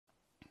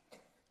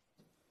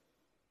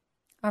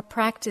Our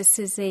practice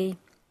is a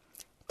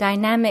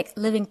dynamic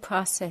living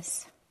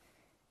process.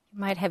 You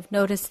might have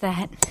noticed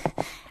that,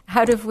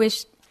 out of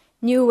which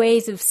new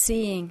ways of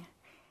seeing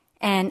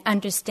and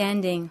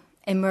understanding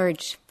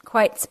emerge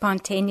quite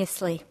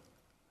spontaneously.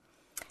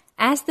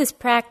 As this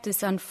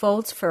practice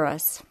unfolds for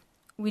us,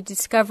 we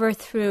discover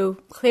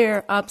through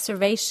clear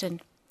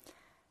observation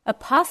a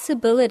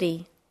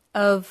possibility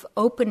of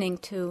opening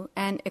to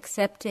and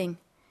accepting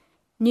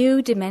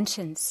new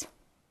dimensions.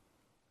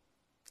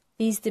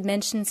 These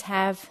dimensions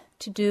have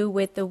to do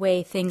with the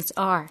way things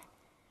are,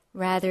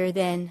 rather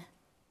than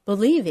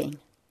believing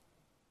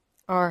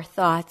our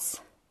thoughts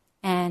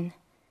and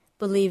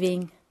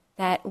believing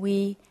that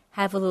we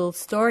have a little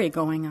story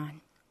going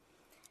on.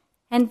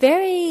 And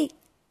very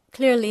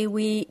clearly,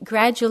 we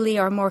gradually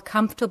are more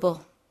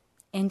comfortable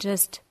in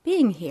just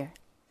being here,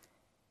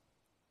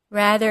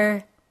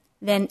 rather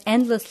than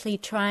endlessly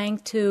trying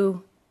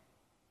to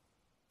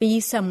be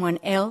someone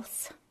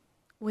else.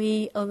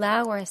 We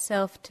allow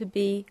ourselves to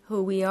be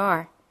who we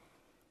are.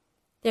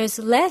 There's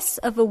less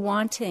of a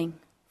wanting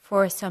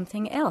for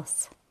something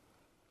else.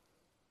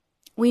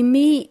 We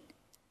meet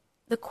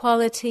the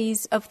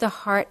qualities of the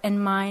heart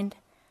and mind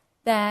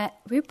that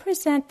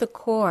represent the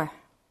core,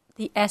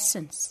 the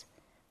essence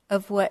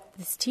of what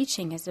this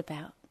teaching is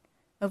about,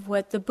 of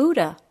what the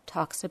Buddha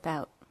talks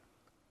about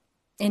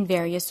in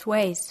various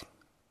ways.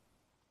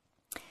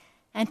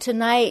 And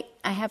tonight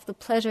I have the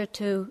pleasure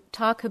to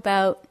talk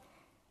about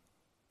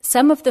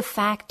some of the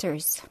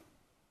factors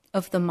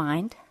of the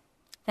mind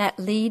that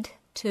lead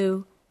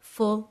to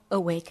full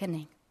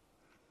awakening.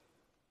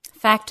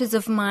 Factors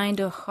of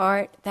mind or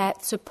heart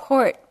that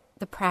support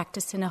the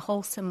practice in a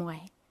wholesome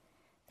way.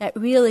 That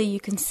really, you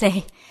can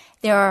say,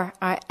 they are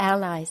our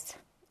allies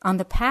on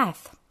the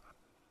path.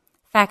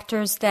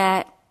 Factors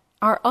that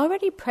are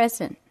already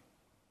present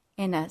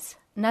in us.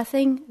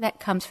 Nothing that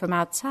comes from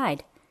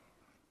outside.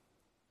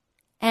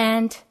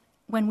 And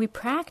when we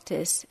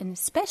practice, and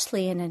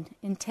especially in an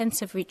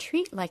intensive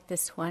retreat like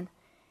this one,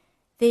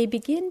 they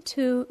begin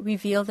to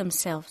reveal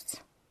themselves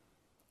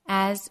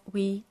as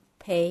we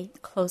pay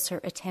closer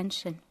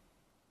attention.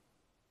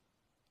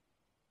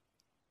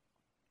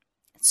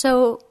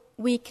 So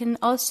we can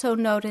also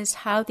notice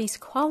how these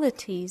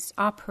qualities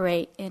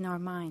operate in our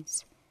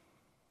minds,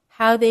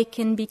 how they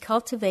can be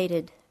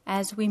cultivated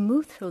as we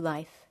move through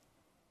life,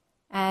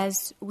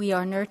 as we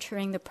are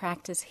nurturing the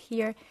practice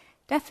here.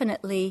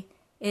 Definitely,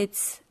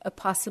 it's a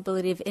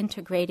possibility of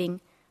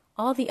integrating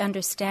all the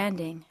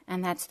understanding,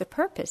 and that's the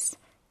purpose,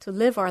 to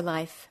live our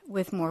life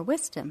with more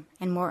wisdom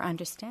and more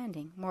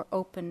understanding, more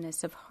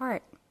openness of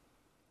heart.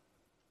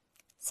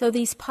 So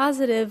these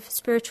positive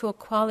spiritual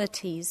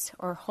qualities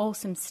or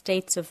wholesome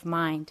states of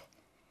mind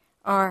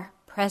are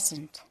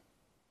present,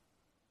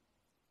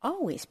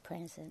 always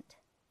present,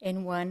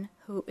 in one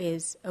who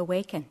is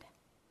awakened.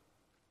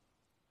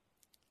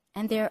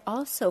 And there are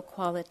also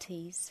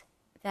qualities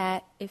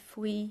that if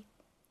we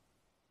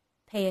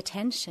pay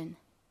attention,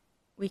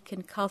 we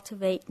can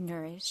cultivate,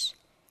 nourish,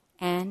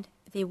 and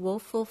they will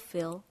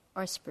fulfill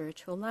our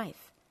spiritual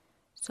life.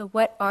 So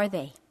what are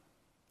they?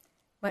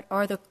 What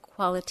are the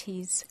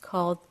qualities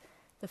called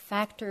the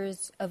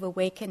factors of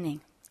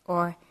awakening?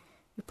 Or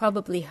you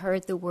probably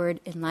heard the word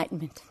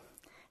enlightenment.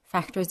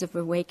 Factors of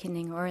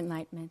awakening or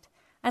enlightenment.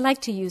 I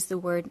like to use the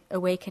word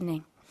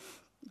awakening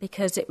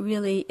because it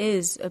really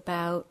is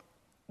about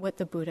what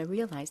the Buddha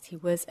realized. He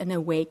was an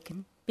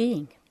awakened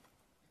being.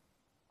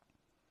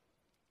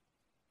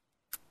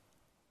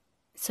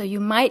 So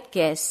you might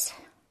guess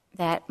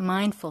that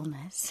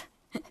mindfulness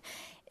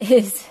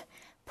is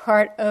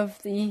part of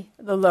the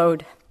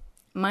load.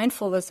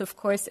 Mindfulness, of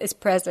course, is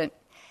present.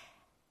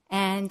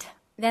 And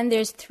then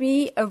there's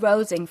 3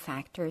 arousing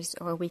factors,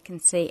 or we can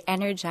say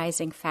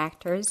energizing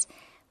factors,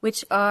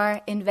 which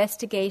are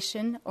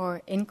investigation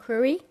or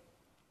inquiry,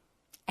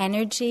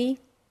 energy,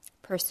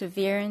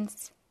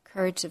 perseverance,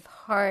 courage of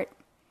heart,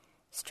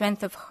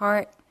 strength of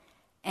heart,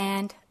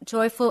 and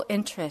joyful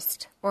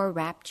interest or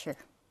rapture.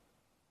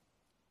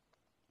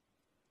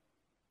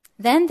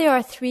 Then there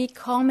are 3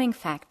 calming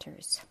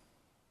factors,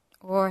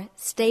 or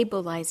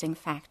stabilizing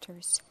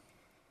factors,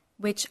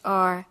 which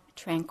are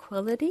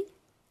tranquility,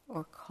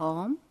 or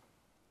calm,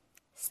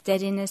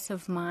 steadiness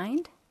of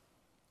mind,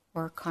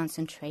 or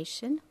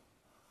concentration,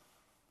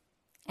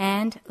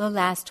 and the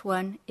last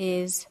one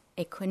is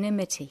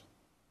equanimity.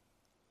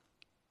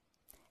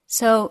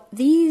 So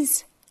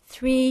these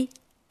 3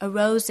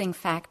 arousing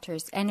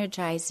factors,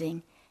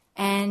 energizing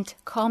and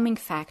calming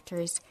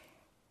factors,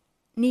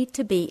 need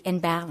to be in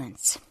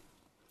balance.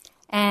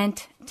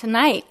 And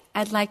tonight,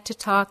 I'd like to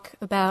talk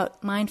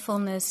about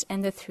mindfulness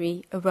and the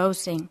 3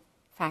 arousing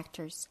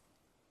factors.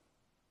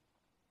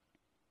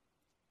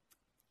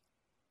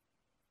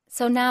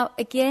 So now,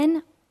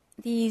 again,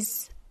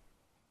 these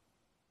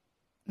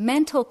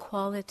mental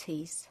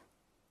qualities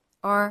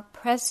are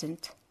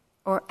present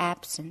or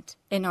absent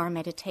in our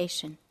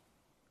meditation.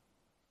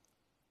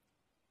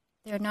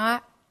 They're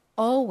not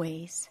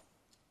always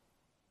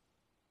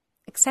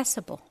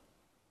accessible.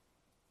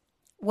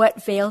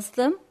 What veils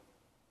them?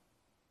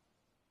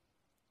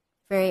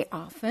 very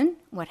often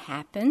what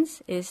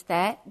happens is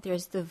that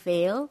there's the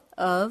veil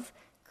of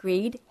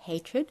greed,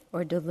 hatred,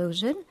 or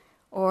delusion,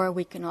 or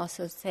we can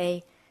also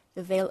say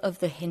the veil of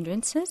the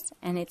hindrances,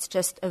 and it's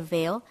just a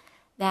veil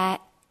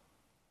that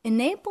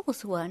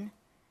enables one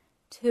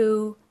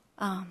to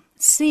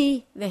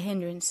see the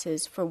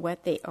hindrances for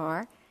what they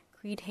are,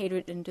 greed,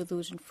 hatred, and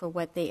delusion for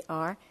what they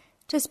are,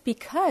 just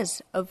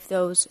because of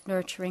those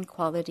nurturing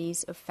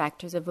qualities of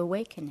factors of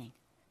awakening.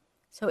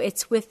 So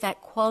it's with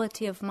that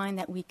quality of mind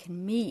that we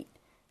can meet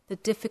the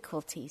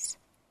difficulties,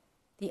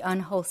 the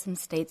unwholesome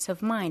states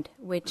of mind,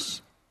 which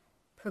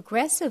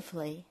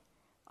progressively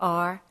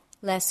are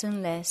less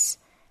and less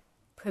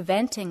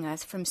preventing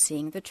us from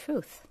seeing the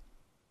truth.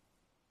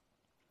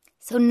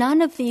 So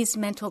none of these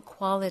mental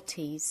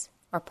qualities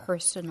are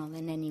personal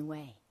in any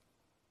way.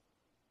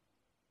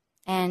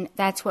 And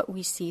that's what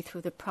we see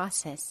through the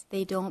process.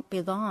 They don't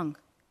belong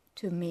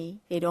to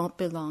me. They don't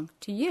belong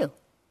to you.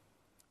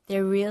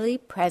 They're really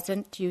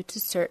present due to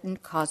certain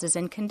causes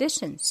and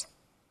conditions.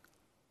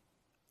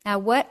 Now,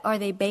 what are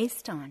they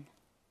based on?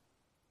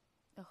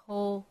 The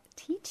whole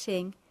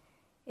teaching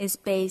is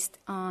based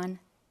on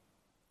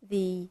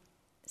the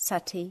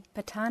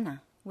Satipatthana,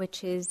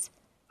 which is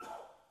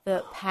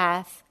the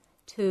path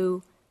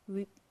to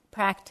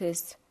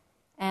practice,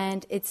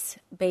 and it's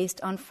based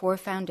on 4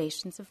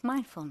 foundations of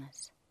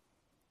mindfulness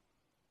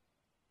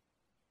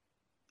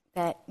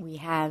that we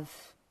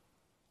have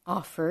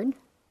offered,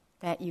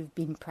 that you've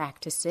been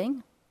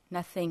practicing.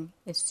 Nothing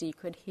is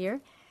secret here.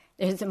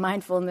 There's the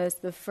mindfulness,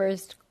 the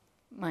first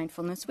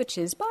mindfulness, which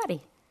is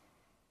body.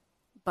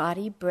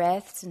 Body,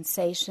 breath,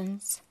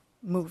 sensations,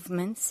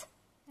 movements,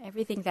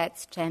 everything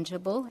that's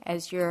tangible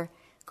as you're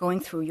going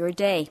through your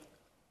day.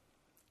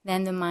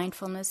 Then the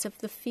mindfulness of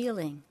the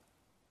feeling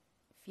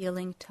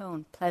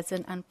tone,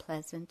 pleasant,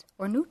 unpleasant,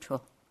 or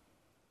neutral.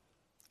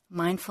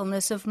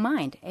 Mindfulness of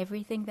mind,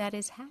 everything that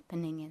is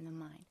happening in the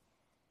mind.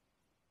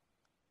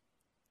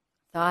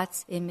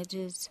 Thoughts,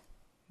 images,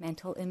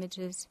 mental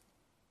images,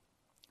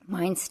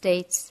 mind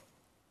states,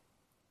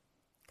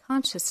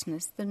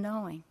 consciousness, the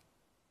knowing.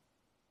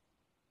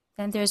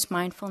 Then there's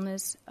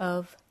mindfulness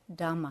of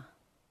Dhamma.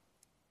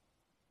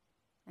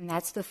 And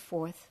that's the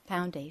 4th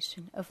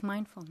foundation of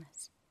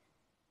mindfulness.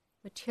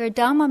 Which here,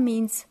 Dhamma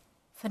means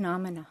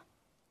phenomena,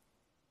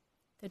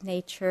 the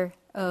nature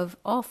of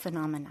all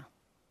phenomena.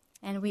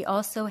 And we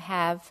also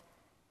have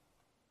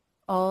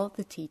all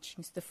the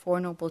teachings, the 4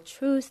 Noble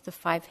Truths, the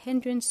 5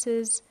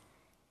 hindrances,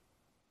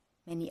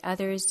 many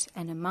others,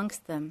 and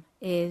amongst them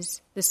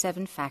is the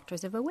 7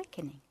 factors of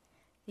awakening,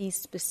 these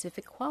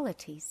specific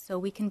qualities, so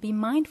we can be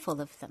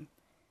mindful of them,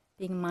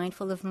 being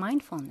mindful of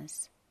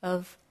mindfulness,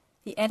 of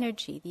the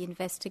energy, the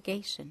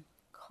investigation,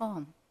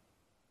 calm.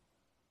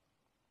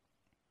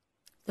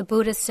 The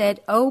Buddha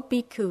said, "O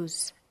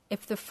bhikkhus,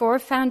 if the 4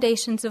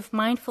 foundations of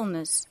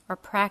mindfulness are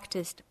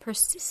practiced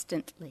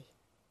persistently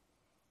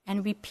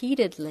and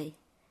repeatedly,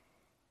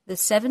 the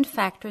 7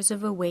 factors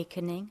of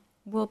awakening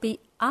will be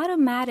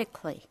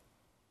automatically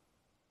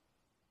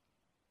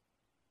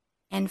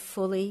and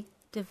fully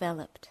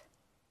developed."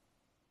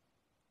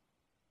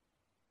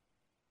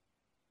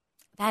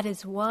 That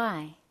is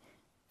why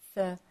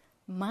the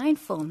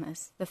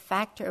mindfulness, the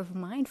factor of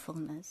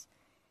mindfulness,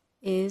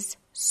 is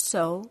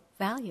so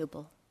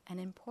valuable and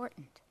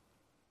important.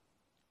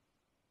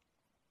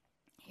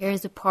 Here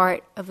is a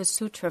part of a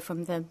sutra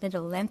from the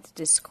Middle Length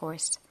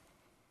Discourse.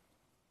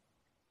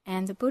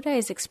 And the Buddha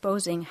is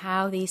exposing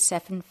how these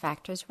 7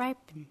 factors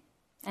ripen.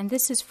 And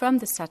this is from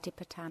the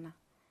Satipatthana,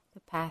 the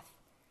path.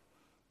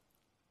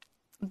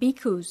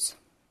 Bhikkhus,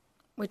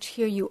 which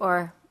here you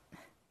are,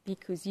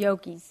 bhikkhus,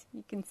 yogis,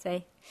 you can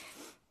say.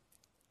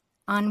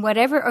 On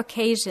whatever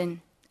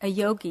occasion a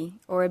yogi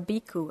or a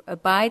bhikkhu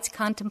abides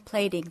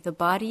contemplating the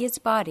body as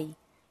body,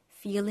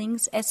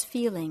 feelings as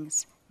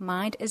feelings,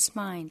 mind as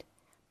mind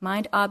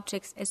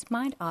objects as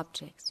mind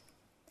objects,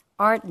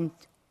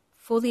 ardent,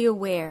 fully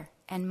aware,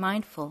 and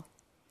mindful,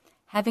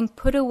 having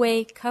put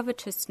away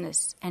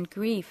covetousness and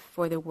grief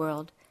for the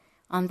world,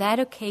 on that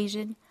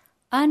occasion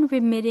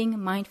unremitting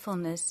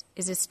mindfulness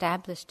is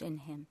established in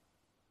him.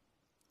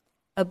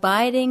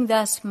 Abiding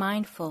thus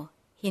mindful,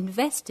 he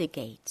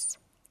investigates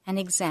and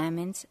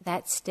examines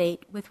that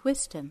state with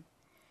wisdom,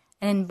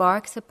 and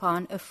embarks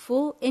upon a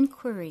full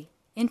inquiry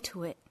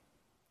into it.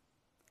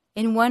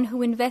 In one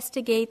who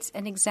investigates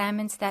and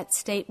examines that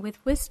state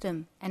with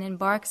wisdom and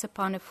embarks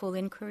upon a full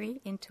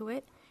inquiry into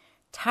it,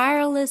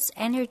 tireless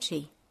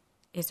energy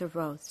is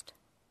aroused.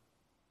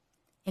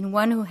 In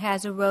one who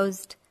has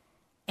aroused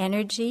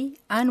energy,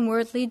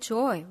 unworldly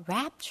joy,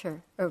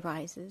 rapture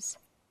arises.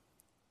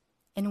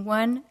 In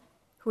one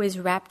who is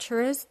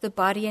rapturous, the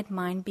body and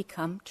mind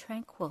become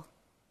tranquil.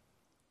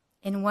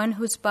 In one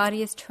whose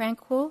body is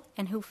tranquil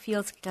and who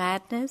feels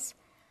gladness,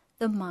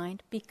 the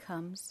mind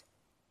becomes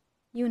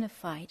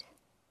unified.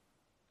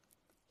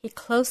 He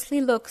closely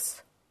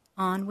looks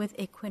on with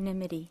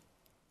equanimity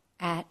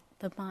at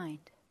the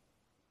mind.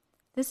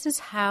 This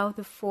is how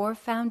the 4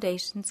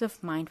 foundations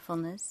of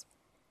mindfulness,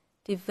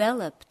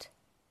 developed,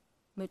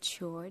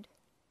 matured,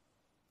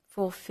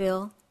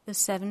 fulfill the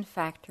 7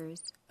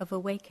 factors of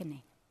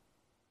awakening.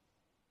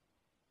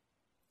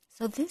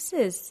 So this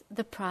is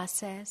the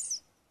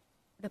process,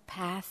 the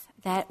path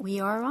that we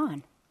are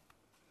on.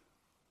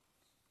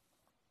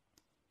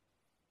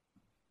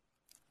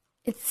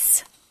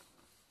 It's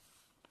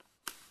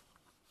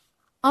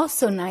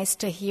also nice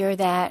to hear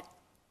that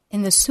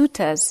in the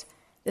suttas,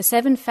 the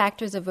 7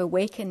 factors of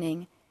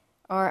awakening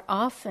are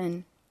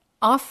often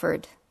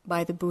offered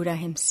by the Buddha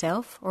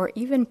himself, or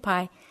even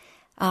by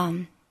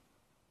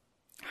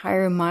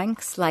higher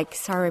monks like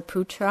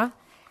Sariputra,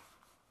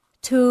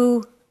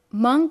 to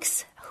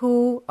monks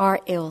who are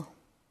ill.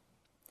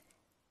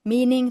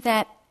 Meaning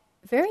that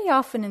very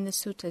often in the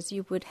suttas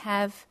you would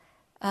have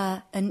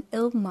an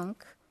ill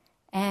monk,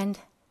 and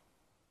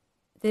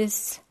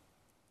this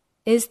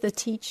is the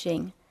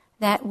teaching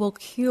that will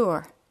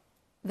cure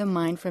the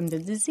mind from the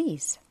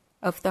disease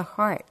of the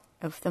heart,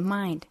 of the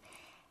mind.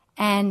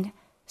 And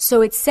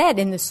so it's said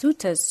in the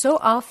suttas so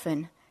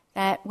often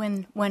that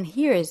when one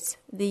hears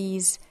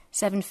these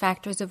 7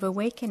 factors of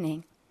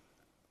awakening,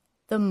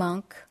 the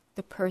monk,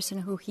 the person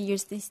who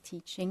hears these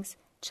teachings,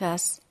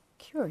 just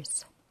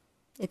cures.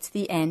 It's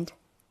the end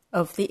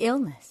of the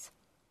illness.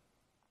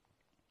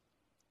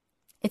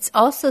 It's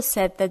also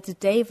said that the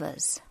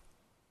devas,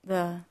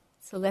 the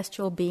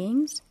celestial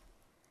beings,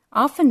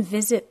 often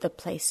visit the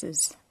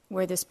places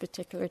where this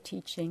particular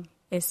teaching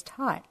is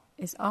taught,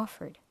 is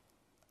offered.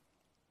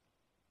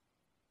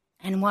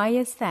 And why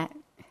is that?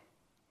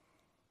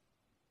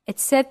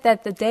 It's said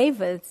that the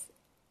devas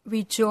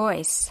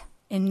rejoice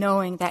in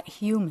knowing that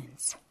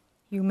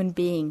human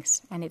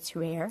beings, and it's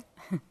rare,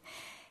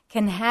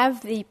 can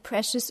have the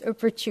precious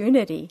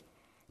opportunity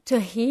to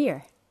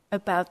hear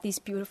about these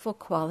beautiful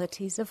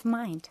qualities of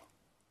mind.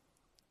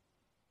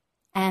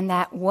 And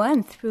that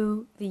one,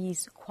 through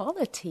these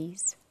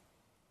qualities,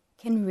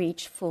 can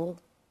reach full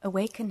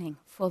awakening,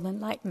 full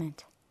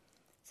enlightenment.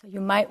 So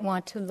you might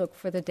want to look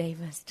for the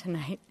devas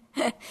tonight.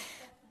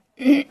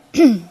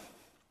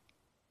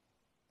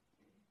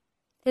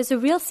 There's a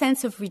real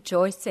sense of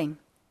rejoicing.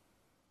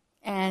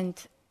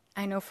 And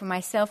I know for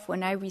myself,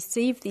 when I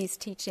receive these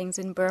teachings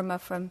in Burma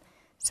from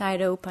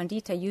Sayadaw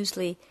Pandita,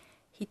 usually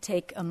he'd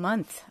take a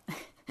month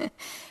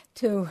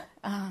to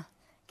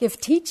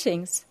give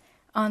teachings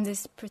on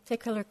these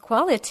particular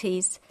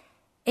qualities.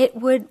 It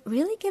would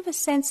really give a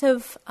sense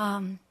of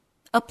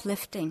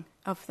uplifting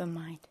of the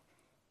mind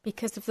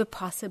because of the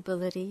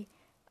possibility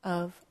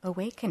of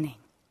awakening.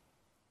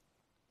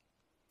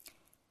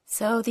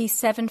 So these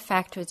 7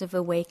 factors of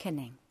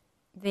awakening,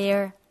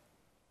 they're,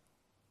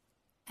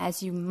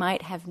 as you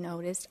might have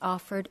noticed,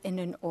 offered in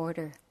an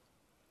order.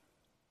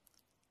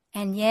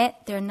 And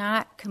yet they're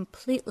not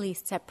completely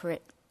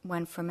separate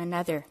one from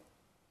another.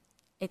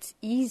 It's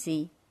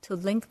easy to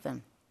link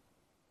them,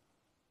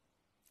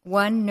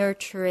 one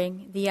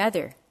nurturing the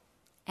other.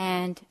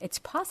 And it's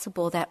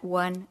possible that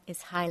one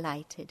is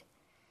highlighted.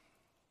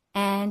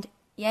 And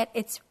yet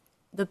it's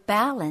the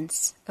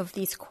balance of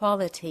these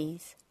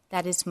qualities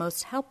that is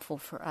most helpful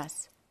for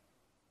us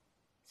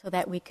so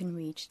that we can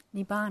reach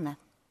Nibbana.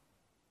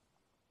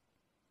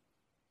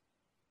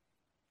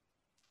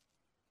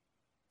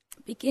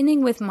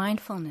 Beginning with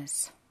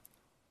mindfulness.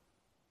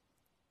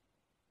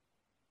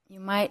 You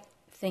might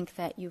think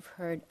that you've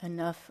heard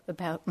enough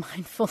about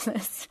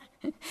mindfulness.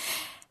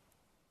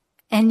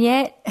 And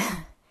yet,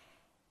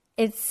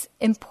 it's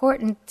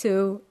important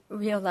to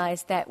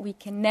realize that we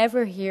can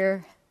never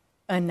hear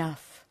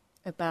enough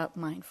about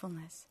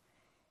mindfulness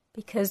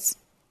because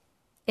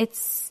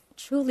it's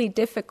truly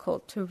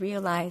difficult to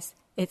realize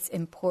its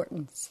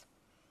importance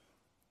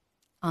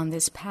on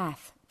this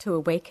path to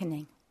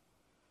awakening.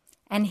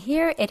 And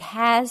here it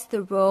has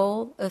the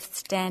role of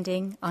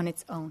standing on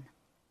its own.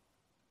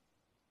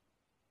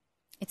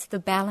 It's the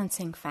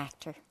balancing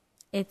factor.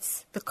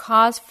 It's the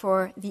cause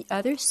for the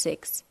other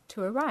 6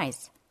 to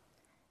arise.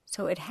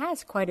 So it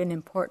has quite an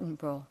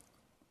important role.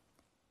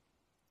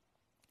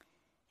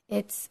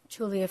 It's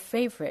truly a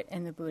favorite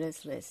in the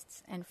Buddha's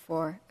lists, and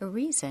for a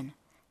reason.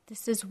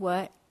 This is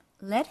what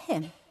led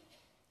him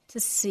to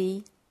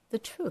see the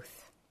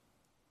truth.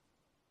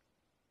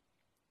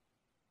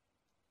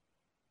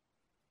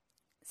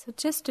 So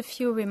just a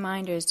few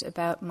reminders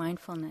about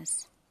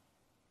mindfulness.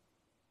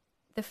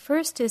 The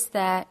first is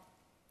that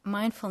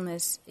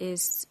mindfulness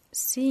is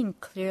seeing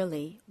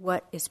clearly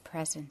what is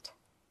present.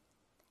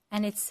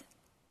 And it's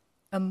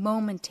a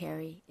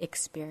momentary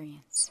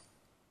experience,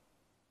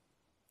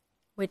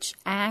 which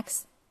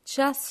acts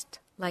just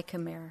like a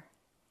mirror.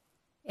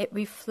 It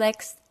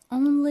reflects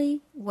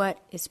only what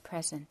is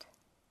present,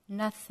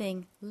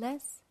 nothing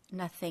less,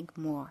 nothing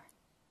more.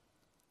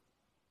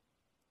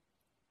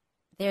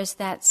 There's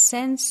that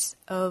sense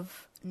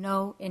of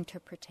no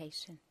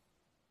interpretation,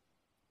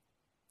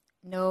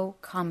 no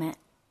comment,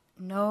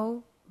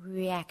 no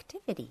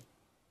reactivity,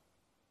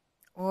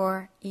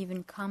 or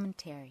even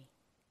commentary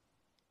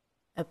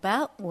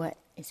about what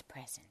is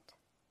present.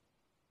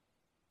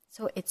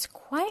 So it's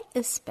quite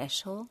a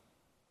special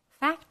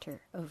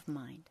factor of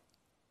mind.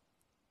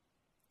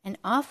 And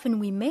often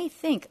we may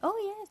think,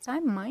 oh yes,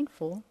 I'm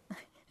mindful.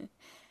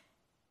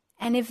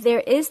 And if there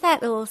is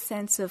that little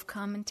sense of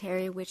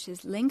commentary which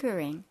is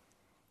lingering,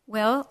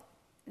 well,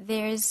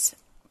 there's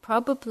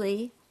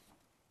probably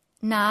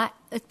not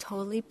a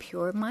totally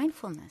pure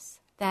mindfulness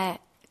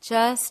that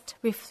just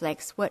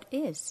reflects what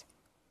is.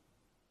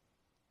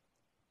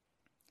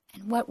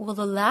 And what will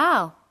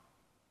allow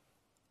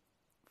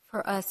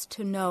for us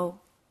to know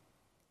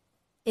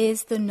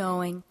is the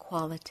knowing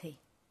quality.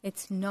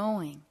 It's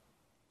knowing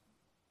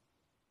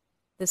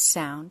the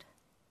sound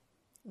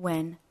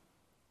when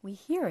we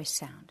hear a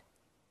sound.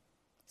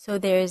 So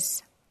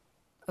there's,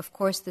 of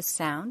course, the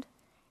sound,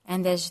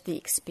 and there's the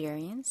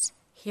experience.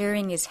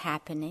 Hearing is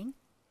happening,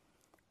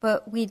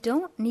 but we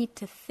don't need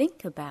to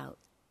think about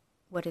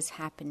what is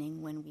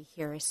happening when we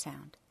hear a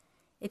sound.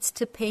 It's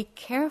to pay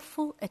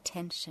careful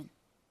attention.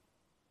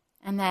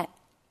 And that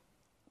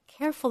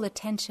careful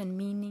attention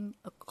meaning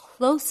a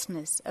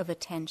closeness of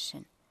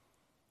attention,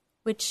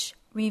 which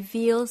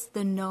reveals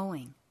the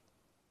knowing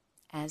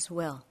as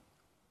well.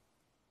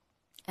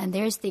 And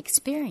there's the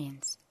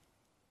experience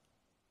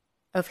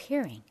of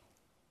hearing.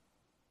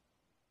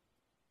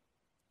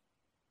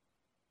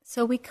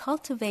 So we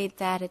cultivate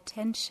that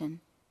attention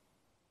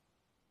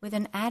with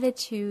an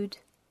attitude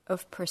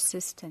of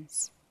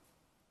persistence.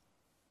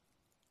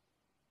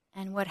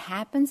 And what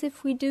happens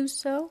if we do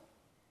so?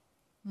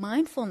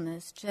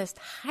 Mindfulness just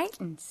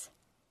heightens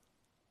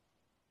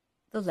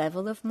the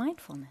level of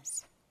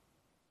mindfulness.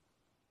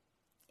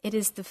 It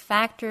is the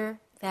factor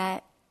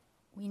that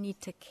we need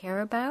to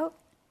care about,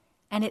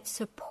 and it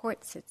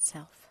supports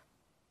itself.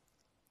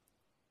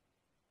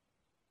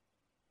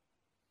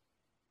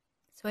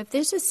 So if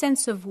there's a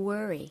sense of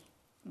worry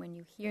when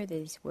you hear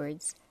these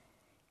words,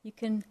 you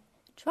can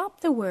drop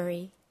the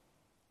worry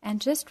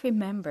and just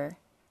remember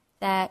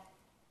that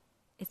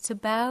it's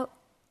about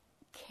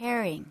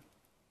caring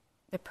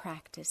the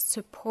practice,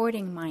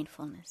 supporting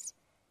mindfulness.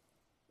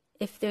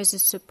 If there's a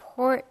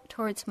support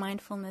towards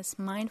mindfulness,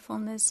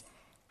 mindfulness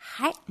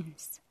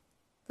heightens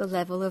the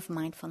level of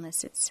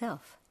mindfulness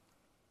itself.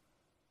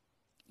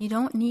 You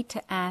don't need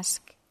to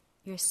ask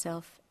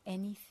yourself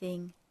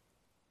anything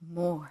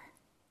more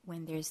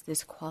when there's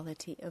this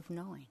quality of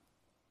knowing,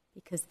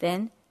 because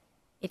then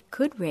it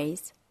could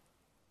raise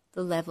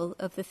the level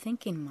of the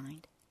thinking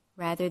mind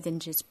rather than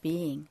just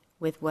being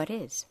with what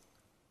is.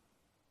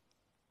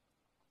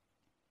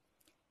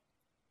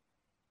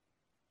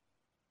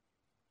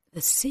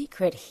 The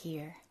secret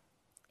here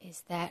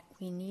is that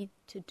we need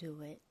to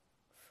do it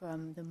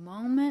from the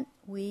moment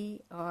we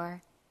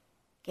are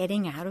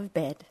getting out of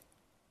bed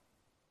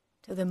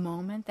to the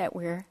moment that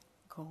we're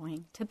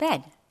going to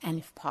bed. And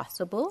if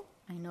possible,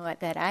 I know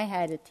that I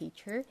had a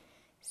teacher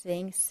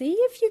saying, see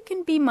if you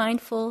can be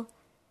mindful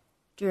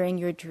during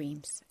your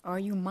dreams. Are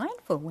you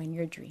mindful when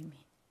you're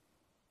dreaming?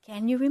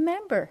 Can you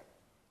remember?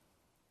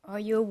 Are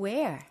you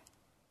aware?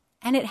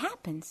 And it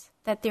happens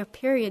that there are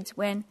periods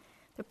when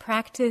the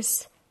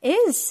practice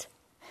is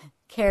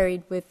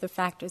carried with the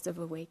factors of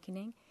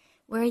awakening,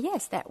 where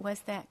yes, that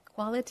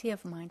quality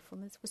of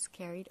mindfulness was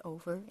carried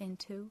over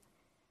into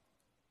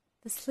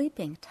the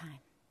sleeping time.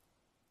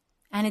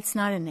 And it's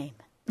not a name.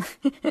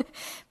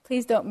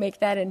 Please don't make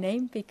that a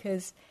name,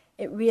 because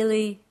it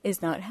really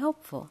is not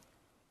helpful.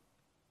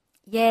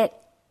 Yet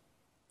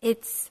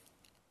it's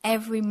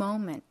every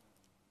moment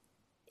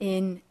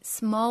in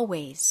small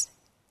ways.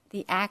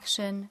 The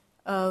action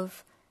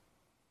of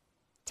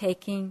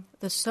taking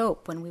the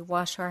soap when we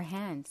wash our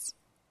hands,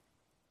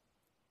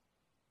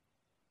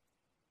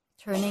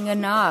 turning a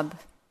knob,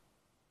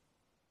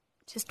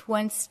 just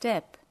one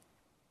step,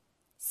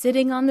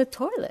 sitting on the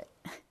toilet.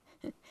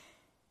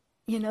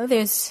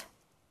 It's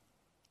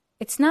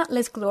not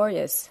less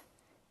glorious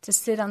to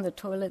sit on the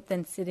toilet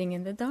than sitting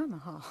in the Dharma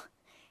hall.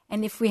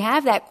 And if we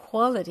have that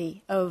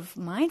quality of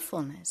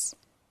mindfulness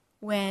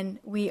when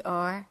we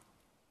are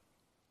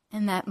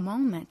in that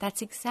moment,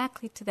 that's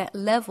exactly to that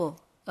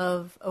level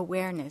of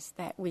awareness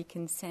that we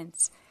can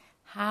sense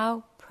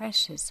how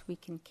precious we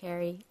can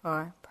carry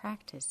our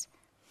practice.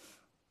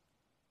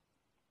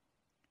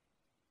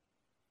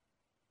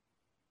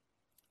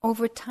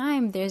 Over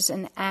time, there's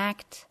an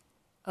act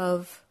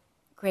of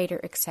greater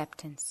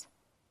acceptance,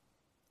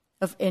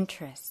 of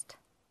interest,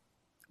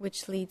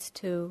 which leads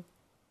to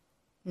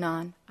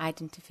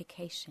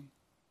non-identification,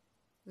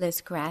 less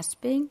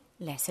grasping,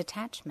 less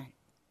attachment.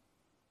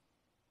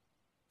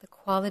 The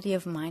quality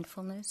of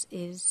mindfulness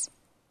is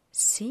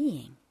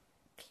seeing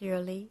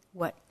clearly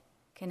what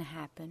can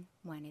happen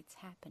when it's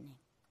happening.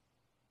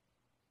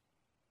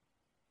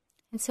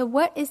 And so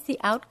what is the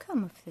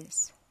outcome of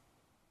this?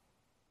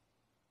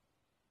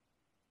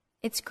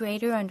 It's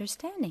greater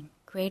understanding,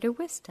 greater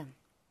wisdom.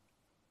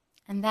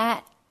 And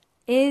that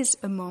is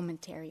a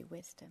momentary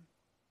wisdom.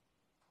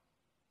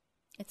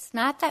 It's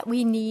not that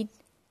we need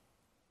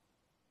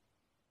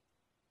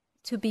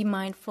to be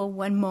mindful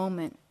one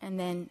moment and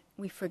then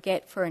we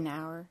forget for an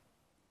hour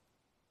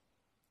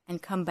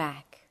and come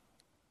back.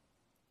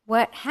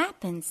 What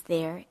happens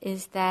there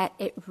is that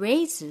it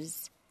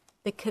raises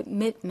the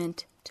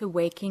commitment to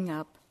waking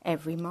up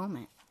every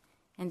moment,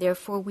 and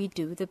therefore we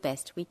do the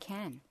best we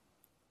can.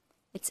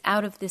 It's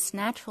out of this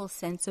natural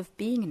sense of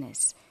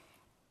beingness.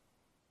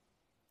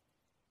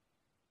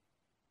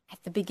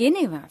 at the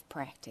beginning of our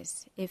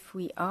practice, if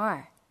we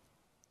are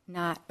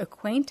not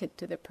acquainted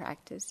to the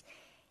practice,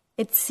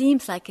 it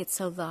seems like it's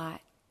a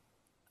lot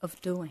of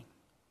doing.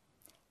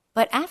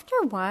 But after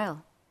a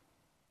while,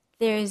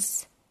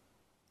 there's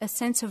a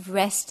sense of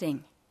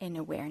resting in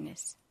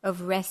awareness,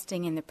 of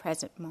resting in the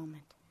present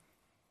moment.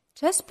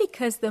 Just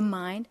because the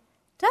mind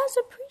does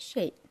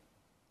appreciate,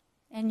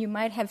 and you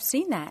might have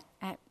seen that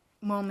at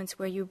moments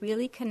where you're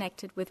really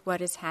connected with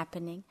what is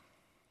happening,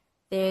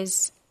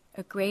 there's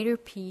a greater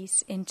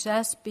peace in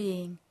just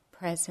being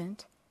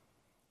present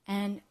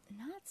and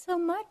not so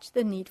much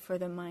the need for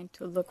the mind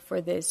to look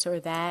for this or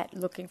that,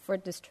 looking for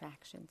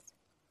distractions.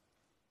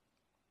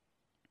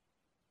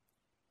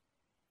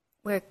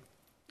 We're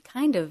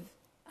kind of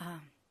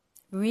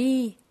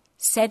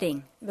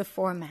resetting the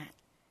format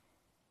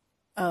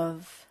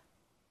of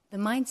the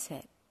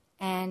mindset,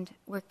 and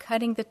we're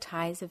cutting the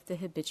ties of the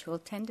habitual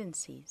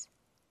tendencies.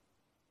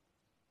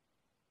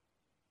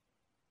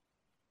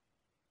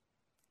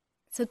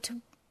 So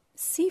to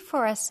see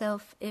for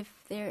ourselves if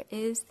there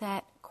is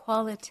that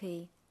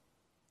quality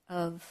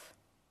of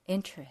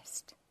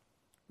interest,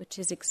 which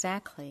is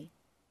exactly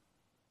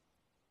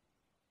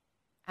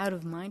out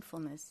of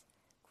mindfulness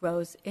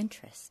grows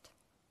interest.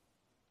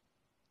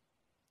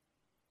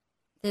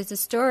 There's a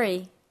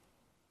story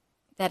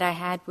that I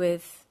had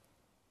with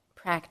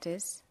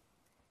practice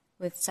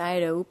with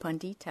Sayadaw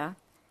Pandita,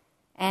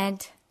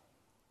 and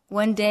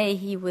one day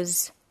he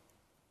was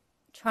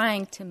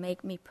trying to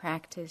make me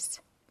practice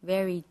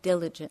very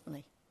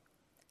diligently.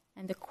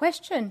 And the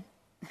question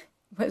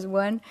was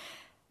one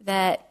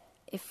that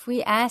if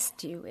we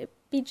asked you, it'd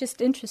be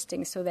just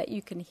interesting so that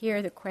you can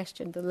hear the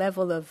question, the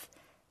level of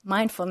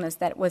mindfulness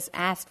that was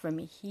asked for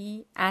me.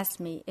 He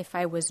asked me if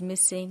I was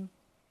missing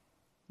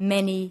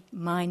many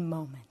mind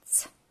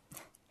moments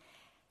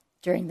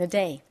during the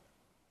day.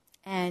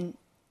 And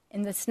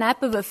in the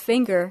snap of a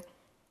finger,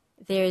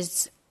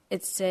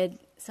 it said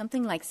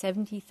something like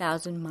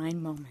 70,000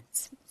 mind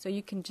moments. So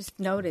you can just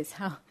notice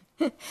how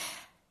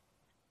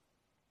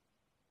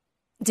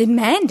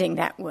demanding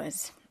that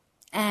was.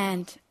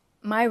 And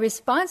my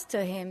response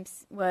to him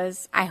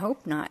was, I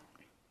hope not.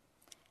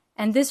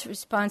 And this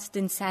response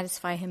didn't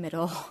satisfy him at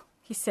all.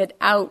 He said,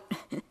 out.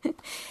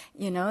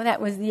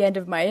 That was the end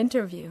of my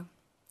interview.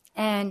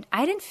 And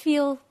I didn't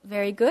feel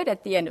very good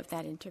at the end of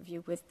that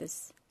interview with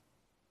this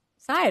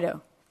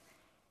Sayadaw.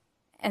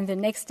 And the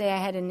next day I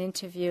had an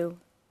interview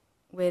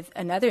with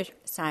another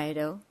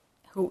Sayadaw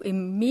who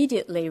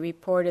immediately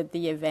reported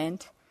the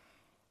event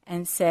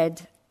and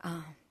said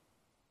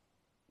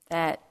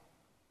that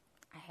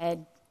I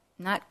had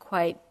not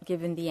quite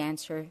given the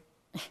answer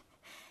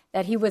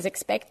that he was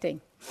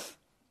expecting.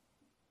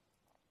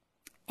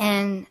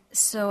 And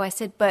so I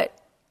said, but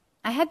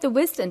I had the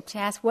wisdom to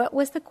ask, what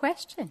was the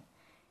question?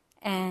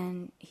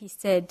 And he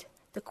said,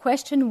 the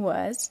question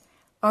was,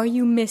 are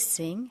you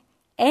missing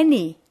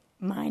any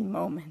mind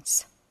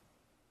moments?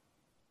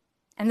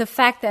 And the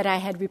fact that I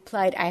had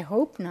replied, I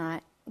hope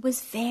not,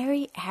 was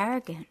very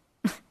arrogant,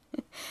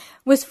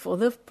 was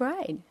full of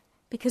pride,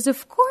 because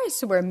of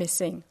course we're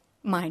missing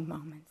mind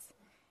moments.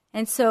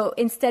 And so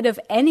instead of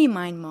any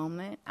mind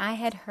moment, I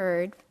had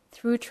heard,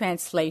 through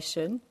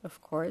translation,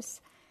 of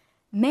course,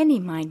 many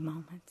mind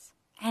moments,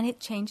 and it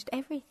changed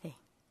everything.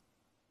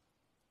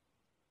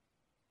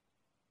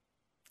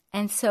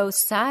 And so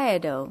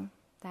Sayadaw,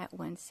 that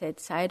one said,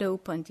 Sayadaw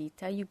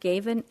Pandita, you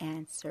gave an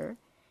answer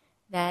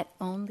that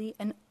only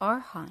an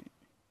arhat,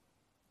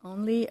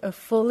 only a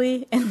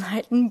fully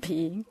enlightened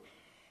being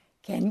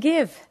can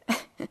give.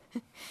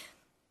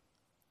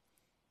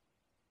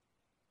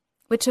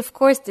 Which of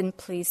course didn't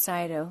please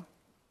Sayadaw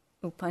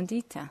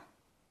Pandita.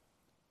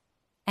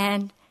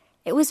 And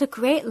it was a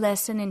great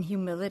lesson in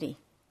humility.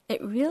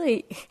 It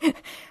really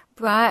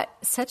brought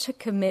such a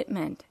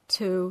commitment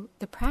to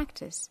the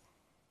practice.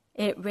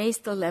 It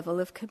raised the level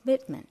of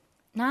commitment,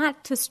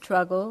 not to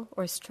struggle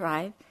or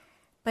strive,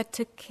 but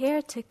to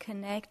care to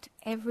connect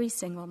every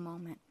single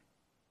moment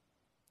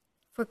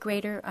for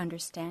greater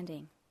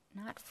understanding,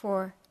 not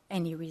for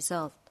any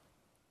result,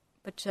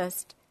 but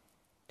just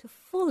to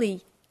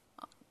fully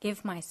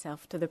give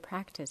myself to the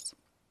practice.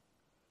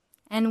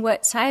 And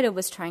what Sayadaw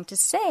was trying to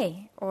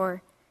say,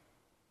 or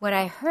what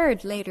I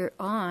heard later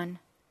on,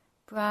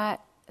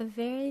 brought a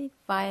very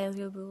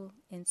valuable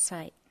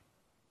insight,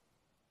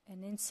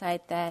 an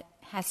insight that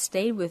has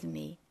stayed with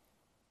me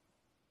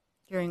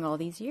during all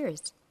these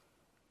years.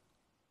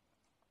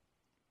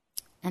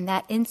 And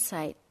that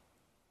insight,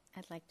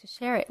 I'd like to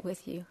share it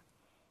with you.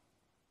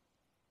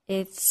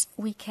 It's,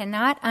 we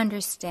cannot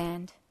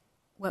understand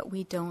what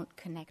we don't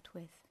connect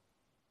with.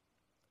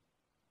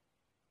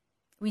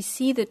 We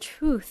see the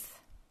truth,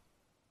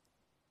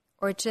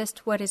 or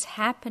just what is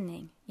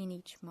happening in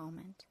each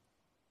moment,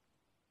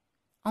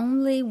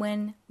 only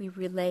when we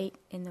relate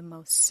in the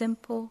most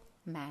simple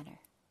manner.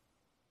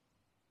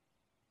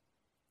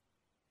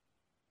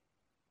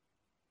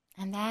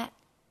 And that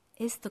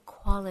is the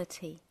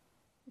quality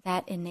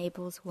that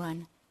enables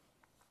one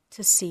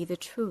to see the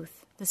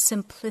truth, the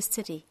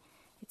simplicity.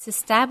 It's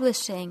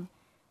establishing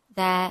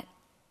that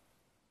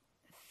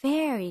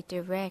very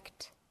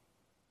direct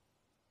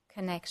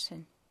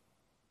connection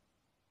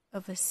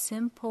of a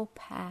simple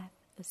path,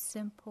 a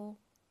simple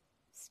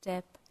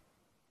step,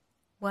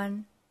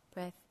 one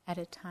breath at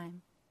a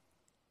time,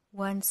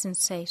 one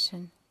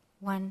sensation,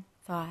 one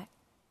thought,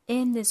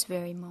 in this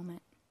very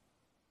moment.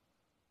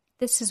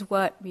 This is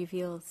what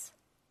reveals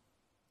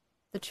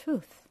the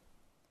truth.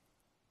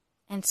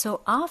 And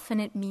so often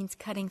it means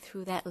cutting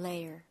through that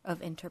layer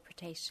of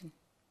interpretation.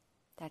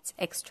 That's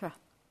extra.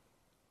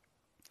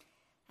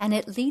 And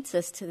it leads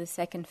us to the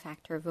second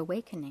factor of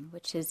awakening,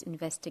 which is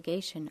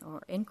investigation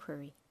or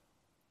inquiry.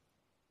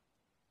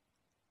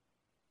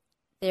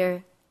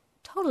 They're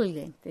totally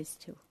linked, these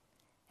two.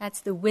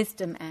 That's the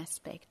wisdom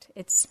aspect.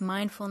 It's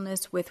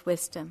mindfulness with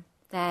wisdom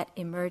that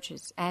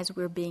emerges as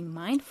we're being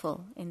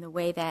mindful in the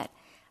way that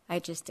I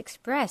just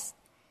expressed.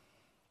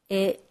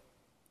 It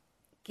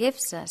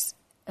gives us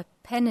a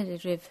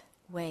penetrative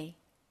way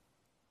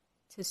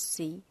to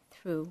see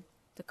through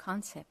the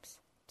concepts,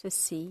 to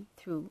see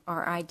through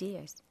our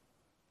ideas.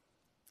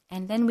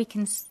 And then we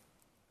can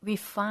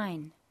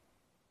refine,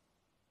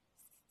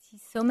 see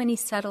so many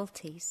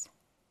subtleties.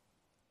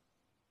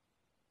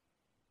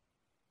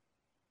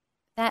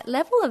 That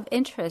level of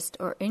interest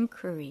or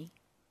inquiry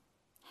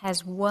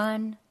has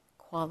one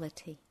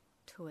quality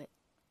to it.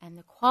 And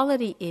the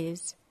quality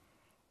is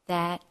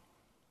that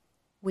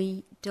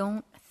we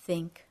don't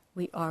think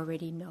we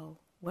already know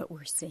what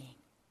we're seeing.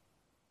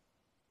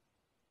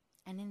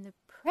 And in the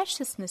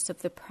preciousness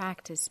of the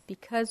practice,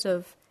 because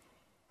of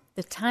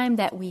the time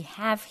that we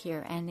have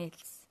here, and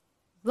it's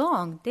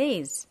long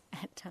days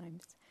at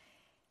times,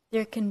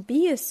 there can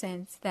be a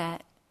sense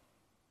that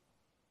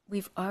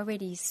we've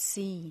already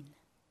seen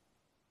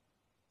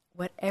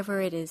whatever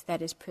it is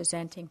that is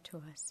presenting to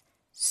us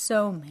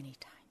so many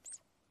times,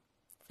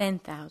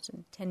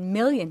 10,000, 10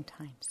 million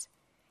times.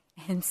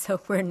 And so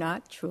we're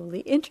not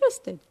truly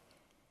interested.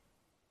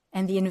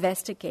 And the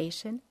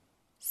investigation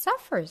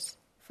suffers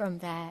from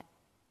that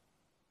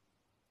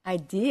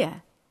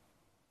idea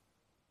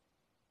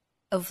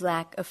of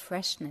lack of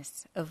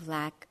freshness, of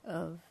lack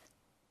of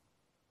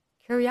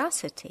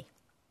curiosity.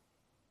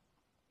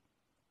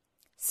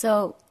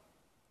 So,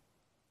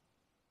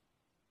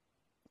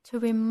 to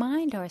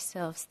remind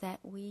ourselves that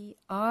we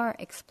are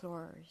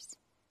explorers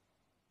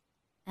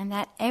and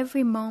that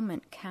every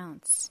moment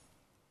counts,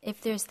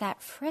 if there's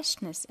that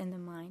freshness in the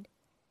mind,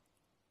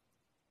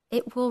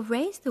 it will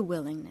raise the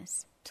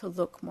willingness to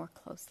look more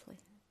closely.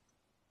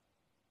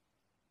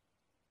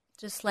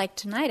 Just like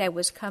tonight, I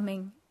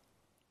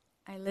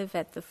live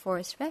at the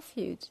Forest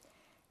Refuge,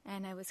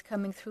 and I was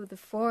coming through the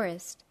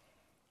forest,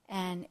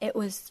 and it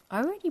was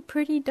already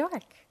pretty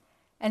dark.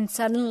 And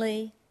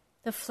suddenly,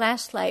 the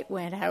flashlight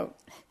went out.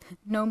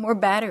 No more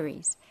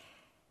batteries.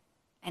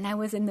 And I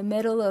was in the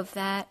middle of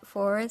that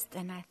forest,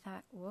 and I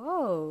thought,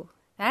 whoa,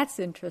 that's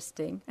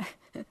interesting.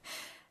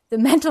 The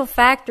mental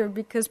factor,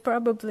 because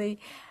probably,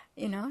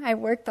 I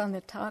worked on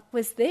the talk,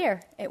 was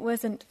there. It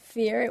wasn't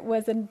fear, it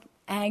wasn't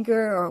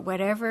anger or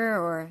whatever,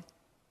 or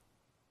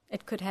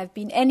it could have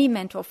been any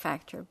mental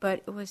factor,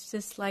 but it was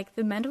just like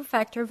the mental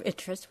factor of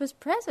interest was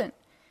present.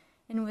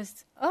 And it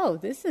was, oh,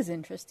 this is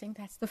interesting.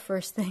 That's the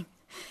first thing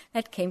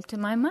that came to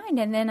my mind.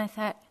 And then I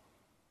thought,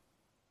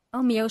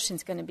 oh,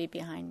 Miyoshin's going to be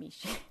behind me.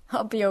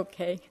 I'll be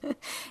okay.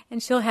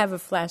 And she'll have a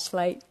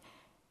flashlight.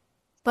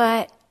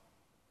 But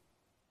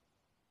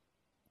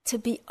to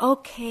be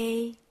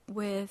okay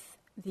with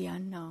the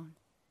unknown,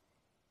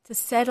 to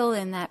settle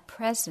in that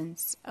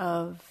presence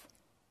of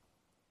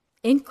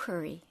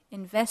inquiry,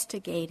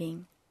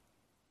 investigating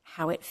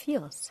how it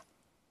feels.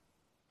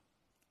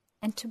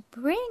 And to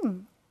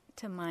bring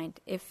to mind,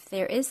 if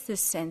there is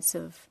this sense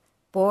of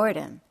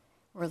boredom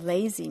or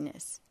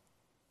laziness,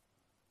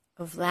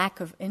 of lack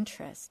of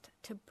interest,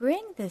 to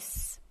bring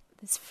this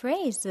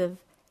phrase of,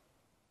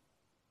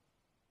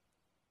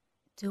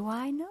 do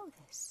I know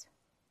this?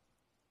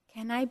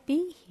 Can I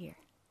be here?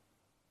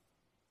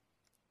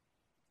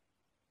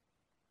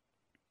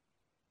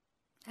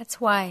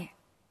 That's why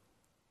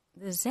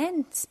the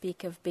Zen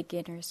speak of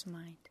beginner's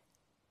mind.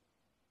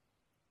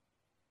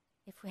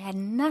 If we had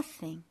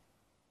nothing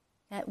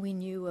that we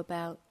knew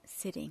about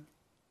sitting,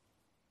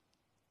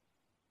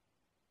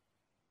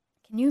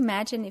 can you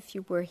imagine if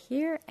you were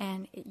here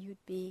and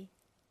you'd be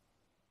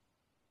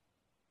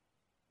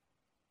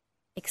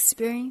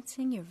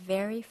experiencing your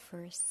very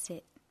first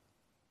sit?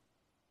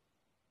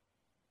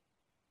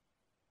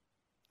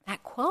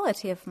 That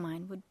quality of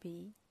mind would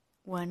be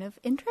one of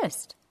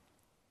interest.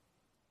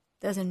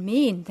 Doesn't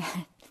mean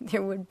that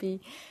there would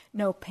be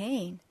no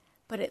pain,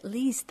 but at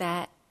least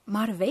that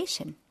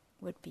motivation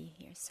would be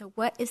here. So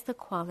what is the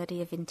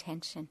quality of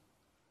intention?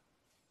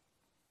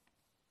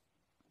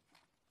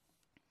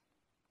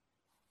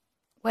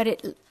 What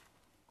it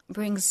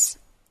brings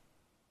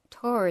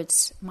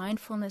towards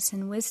mindfulness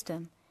and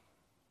wisdom,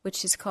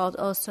 which is called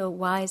also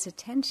wise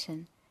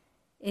attention,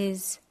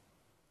 is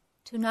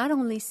to not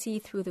only see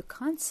through the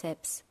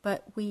concepts,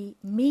 but we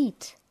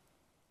meet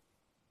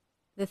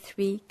the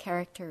three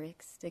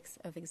characteristics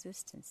of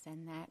existence,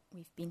 and that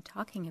we've been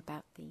talking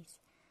about these.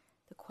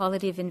 The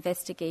quality of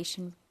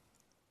investigation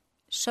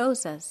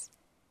shows us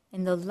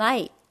in the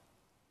light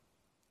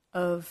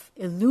of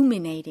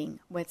illuminating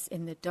what's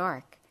in the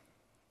dark.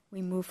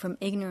 We move from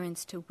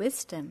ignorance to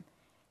wisdom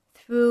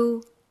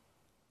through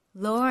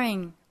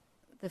lowering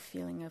the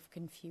feeling of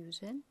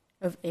confusion,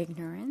 of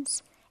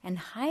ignorance, and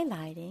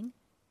highlighting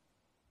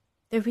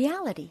the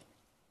reality.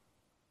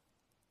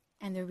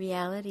 And the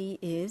reality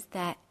is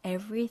that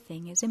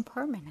everything is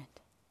impermanent.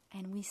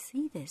 And we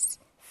see this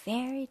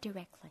very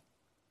directly.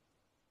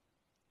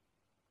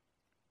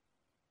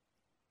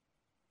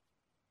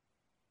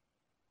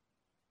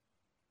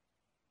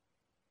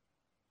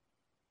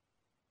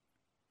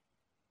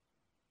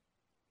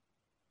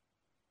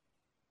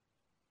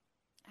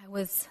 I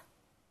was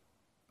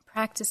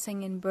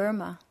practicing in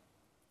Burma,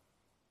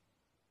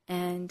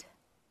 and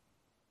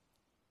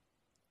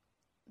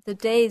the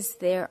days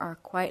there are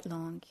quite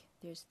long.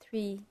 There's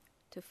 3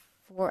 to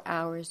 4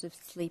 hours of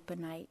sleep a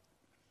night.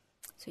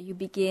 So you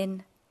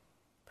begin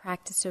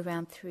practice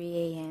around 3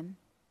 a.m.,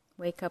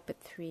 wake up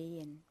at 3,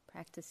 and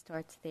practice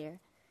starts there.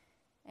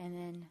 And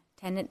then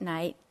 10 at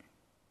night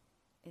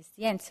is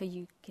the end, so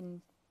you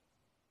can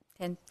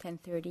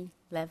 10:30,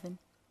 11.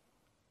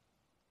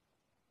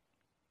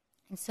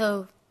 And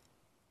so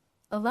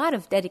a lot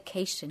of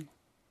dedication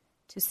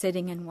to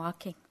sitting and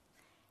walking.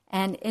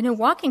 And in a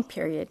walking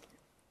period,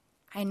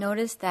 I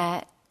noticed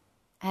that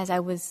as I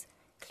was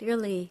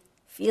clearly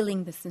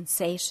feeling the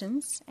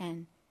sensations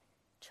and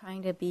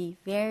trying to be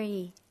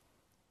very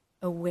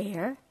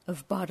aware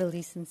of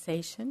bodily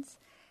sensations,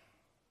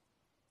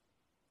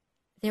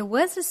 there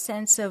was a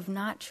sense of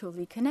not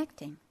truly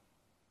connecting.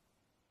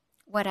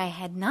 What I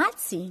had not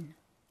seen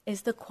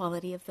is the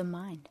quality of the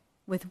mind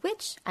with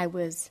which I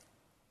was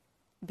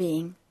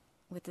being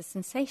with the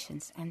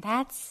sensations. And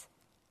that's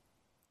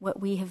what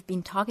we have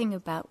been talking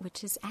about,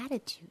 which is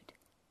attitude.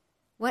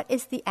 What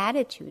is the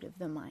attitude of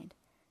the mind?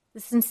 The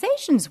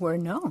sensations were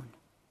known.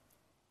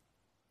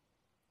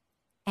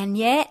 And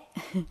yet,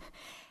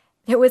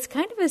 there was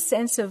kind of a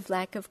sense of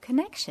lack of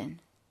connection,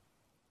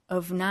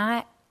 of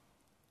not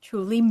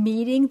truly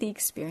meeting the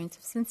experience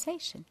of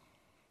sensation.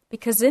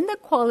 Because in the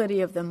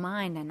quality of the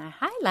mind, and I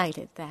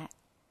highlighted that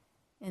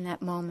in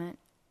that moment,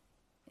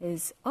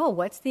 is,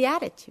 what's the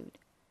attitude?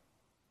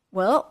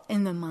 Well,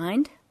 in the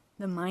mind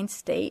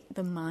state,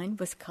 the mind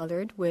was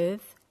colored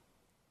with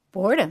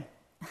boredom.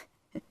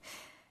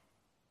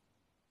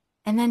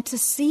 And then to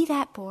see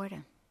that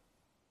boredom,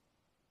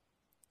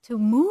 to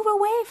move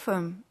away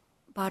from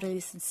bodily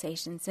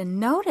sensations and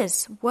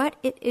notice what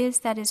it is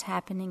that is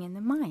happening in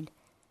the mind.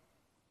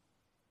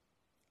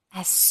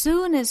 As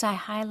soon as I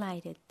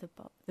highlighted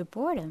the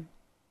boredom,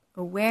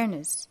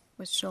 awareness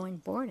was showing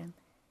boredom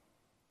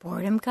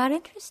got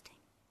interesting.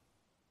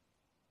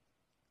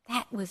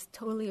 That was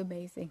totally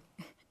amazing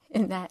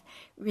in that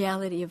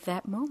reality of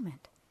that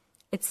moment.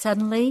 It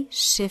suddenly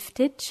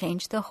shifted,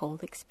 changed the whole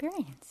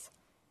experience.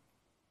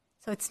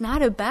 So it's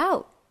not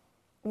about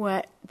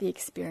what the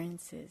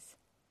experience is.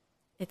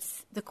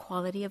 It's the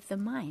quality of the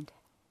mind.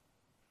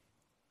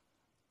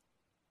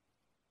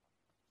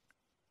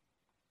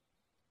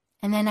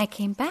 And then I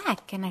came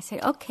back and I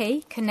said,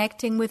 okay,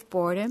 connecting with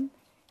boredom,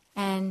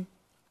 and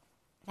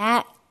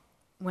that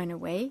went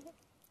away.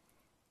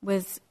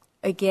 Was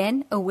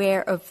again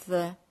aware of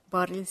the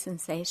bodily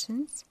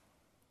sensations.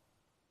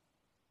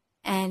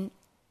 And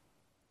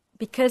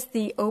because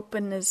the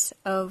openness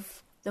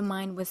of the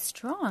mind was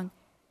strong,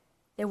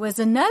 there was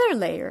another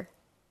layer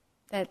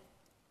that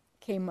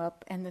came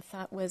up, and the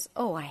thought was,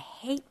 I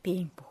hate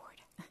being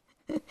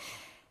bored.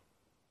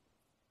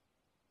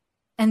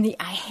 And the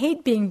I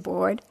hate being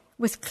bored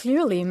was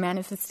clearly a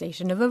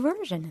manifestation of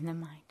aversion in the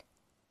mind.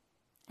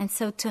 And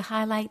so to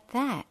highlight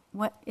that,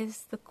 what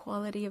is the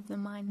quality of the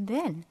mind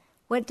then?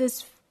 What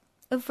does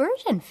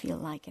aversion feel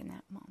like in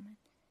that moment?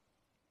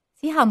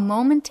 See how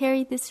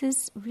momentary this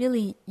is?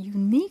 Really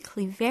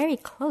uniquely very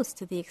close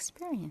to the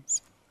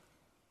experience.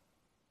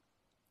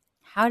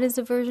 How does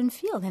aversion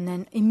feel? And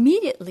then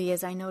immediately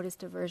as I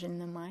noticed aversion in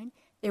the mind,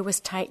 there was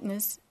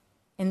tightness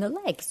in the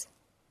legs.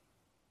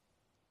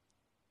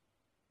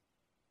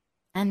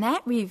 And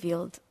that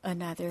revealed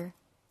another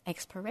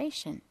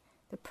exploration.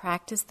 The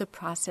practice, the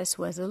process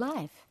was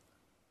alive.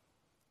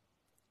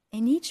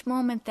 In each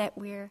moment that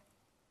we're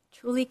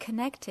truly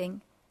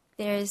connecting,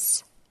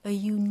 there's a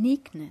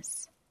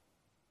uniqueness,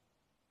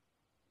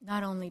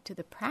 not only to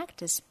the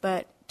practice,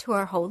 but to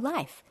our whole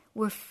life.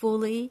 We're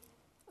fully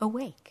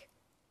awake.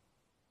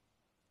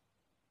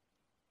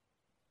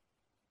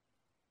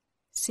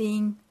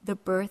 Seeing the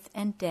birth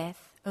and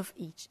death of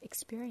each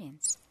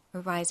experience,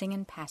 arising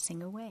and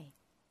passing away.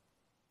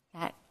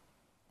 That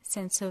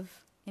sense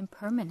of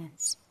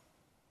impermanence,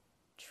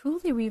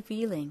 truly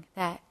revealing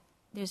that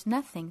there's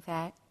nothing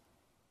that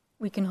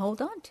we can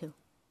hold on to.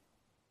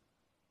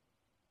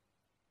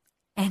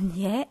 And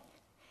yet,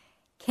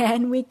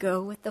 can we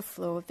go with the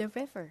flow of the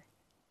river?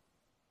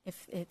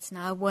 If it's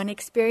not one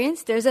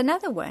experience, there's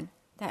another one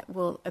that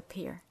will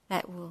appear,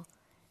 that will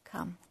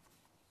come.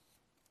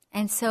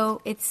 And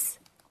so it's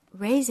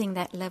raising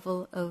that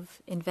level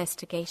of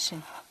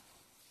investigation.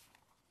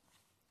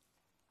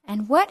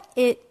 And what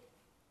it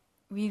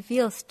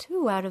reveals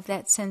too, out of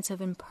that sense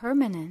of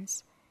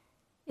impermanence,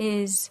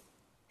 is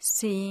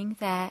seeing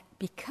that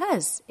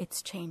because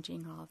it's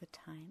changing all the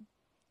time,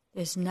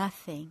 there's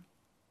nothing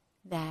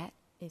that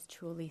is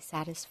truly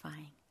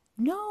satisfying.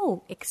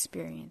 No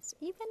experience,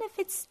 even if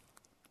it's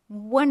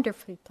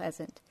wonderfully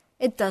pleasant,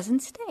 it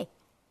doesn't stay.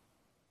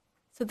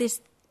 So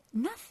there's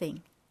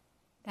nothing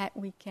that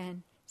we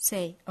can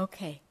say,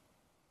 okay,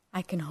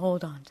 I can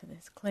hold on to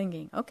this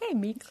clinging. Okay,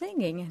 me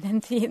clinging, and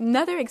then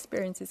another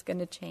experience is going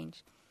to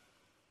change.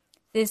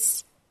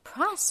 This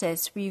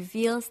process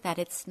reveals that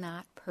it's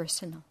not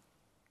personal.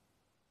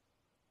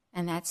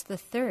 And that's the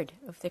third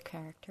of the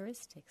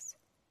characteristics.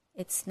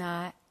 It's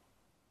not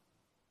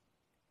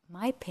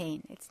my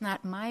pain. It's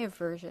not my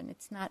aversion.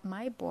 It's not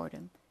my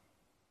boredom.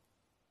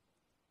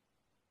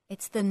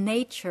 It's the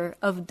nature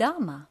of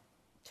Dhamma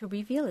to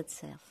reveal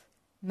itself.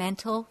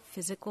 Mental,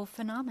 physical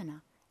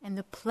phenomena. And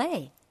the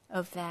play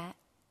of that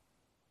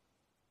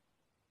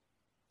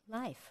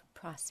life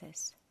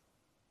process.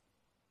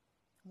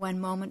 One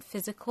moment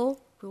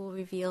physical will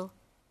reveal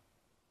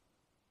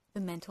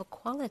the mental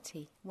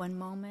quality. One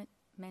moment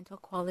mental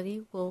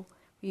quality will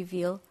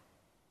reveal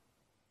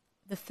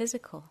the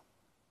physical.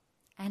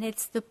 And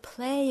it's the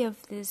play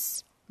of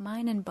this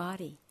mind and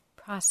body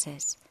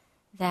process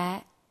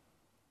that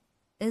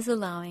is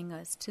allowing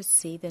us to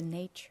see the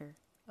nature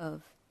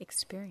of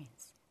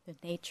experience, the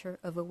nature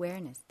of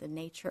awareness, the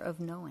nature of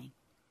knowing.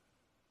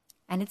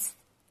 And it's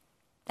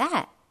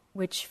that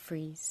which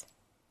frees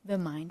the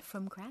mind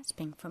from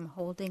grasping, from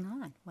holding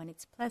on when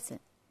it's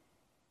pleasant,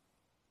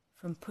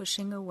 from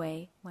pushing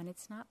away when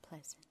it's not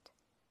pleasant.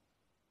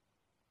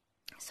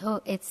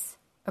 So it's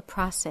a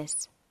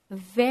process, a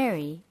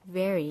very,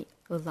 very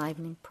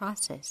enlivening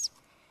process,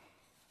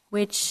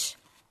 which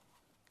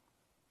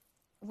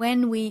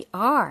when we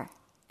are,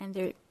 and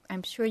there,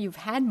 I'm sure you've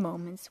had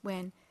moments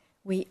when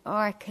we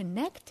are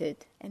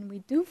connected and we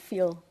do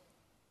feel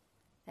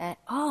that,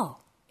 oh,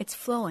 it's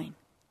flowing,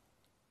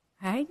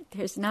 right?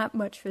 There's not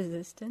much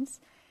resistance.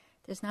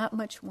 There's not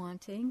much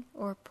wanting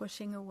or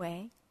pushing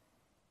away.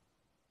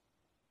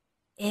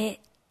 It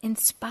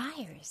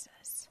inspires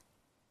us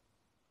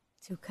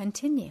to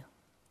continue.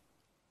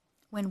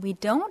 When we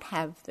don't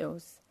have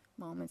those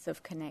moments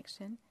of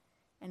connection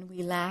and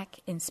we lack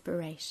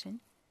inspiration,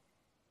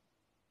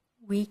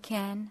 we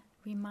can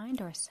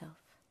remind ourselves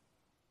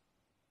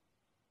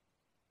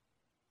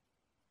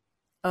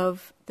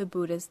of the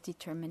Buddha's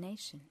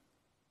determination.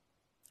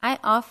 I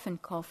often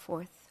call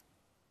forth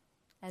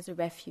as a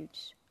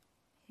refuge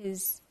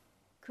his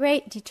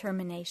great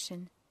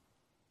determination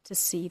to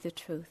see the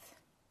truth.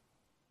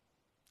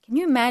 Can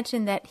you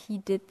imagine that he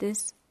did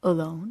this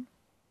alone?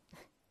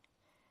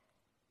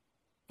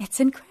 It's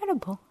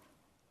incredible.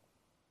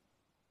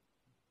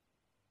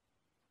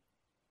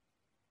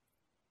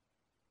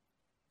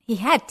 He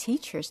had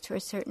teachers to a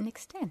certain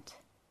extent.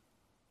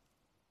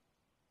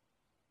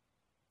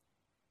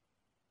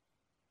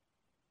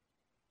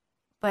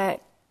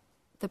 But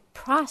the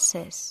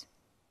process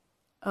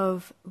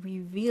of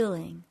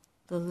revealing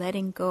the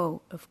letting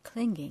go of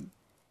clinging,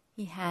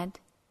 he had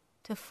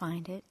to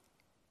find it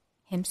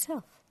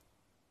himself.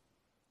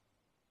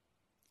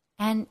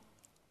 And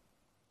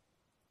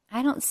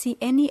I don't see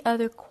any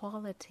other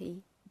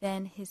quality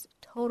than his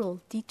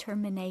total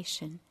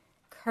determination,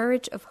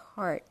 courage of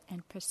heart,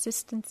 and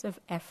persistence of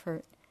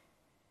effort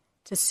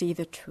to see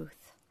the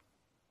truth.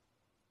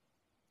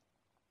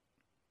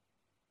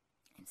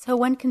 And so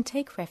one can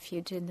take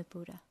refuge in the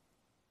Buddha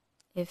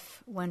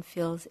if one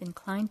feels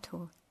inclined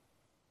to.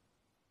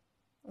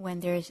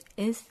 When there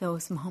is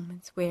those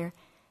moments where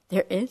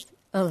there is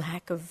a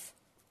lack of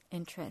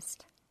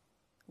interest,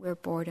 where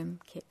boredom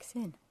kicks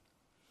in.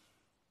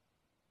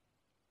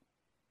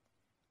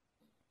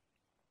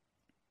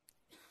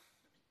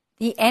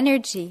 The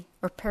energy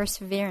or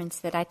perseverance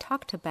that I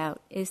talked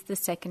about is the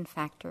second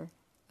factor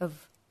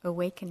of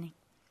awakening.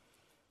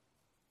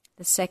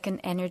 The second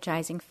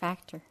energizing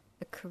factor,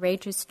 a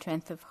courageous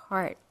strength of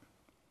heart.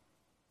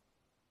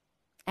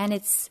 And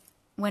it's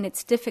when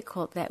it's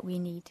difficult that we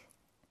need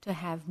to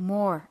have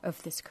more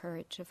of this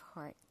courage of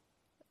heart,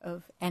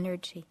 of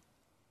energy.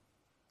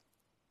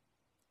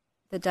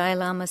 The Dalai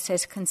Lama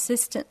says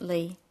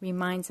consistently,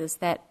 reminds us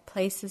that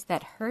places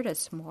that hurt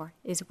us more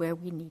is where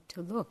we need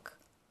to look.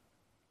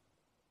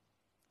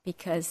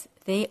 Because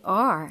they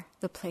are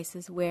the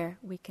places where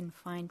we can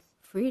find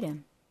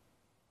freedom.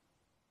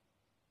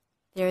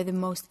 They're the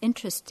most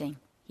interesting,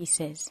 he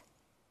says.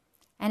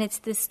 And it's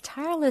this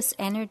tireless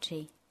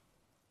energy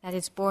that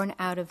is born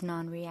out of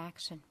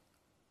non-reaction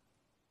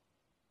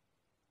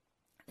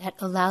that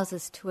allows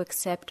us to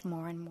accept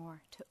more and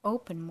more, to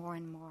open more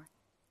and more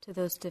to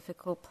those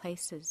difficult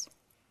places.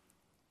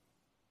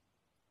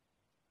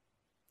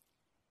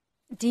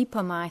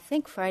 Deepama, I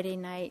think Friday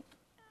night,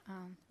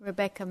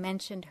 Rebecca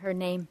mentioned her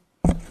name,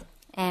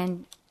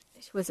 and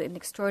she was an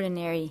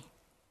extraordinary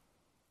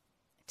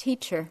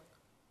teacher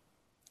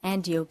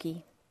and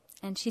yogi.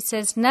 And she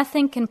says,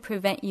 nothing can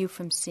prevent you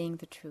from seeing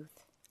the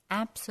truth.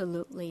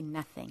 Absolutely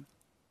nothing.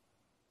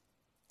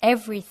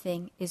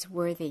 Everything is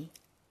worthy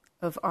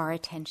of our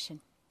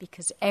attention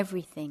because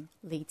everything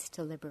leads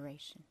to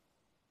liberation.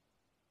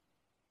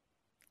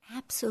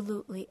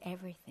 Absolutely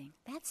everything.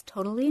 That's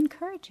totally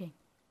encouraging.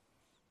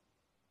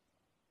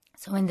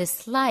 So in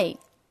this light,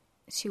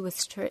 she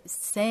was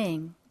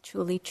saying,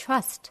 truly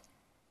trust.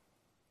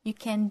 You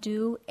can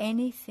do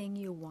anything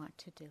you want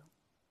to do.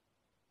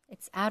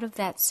 It's out of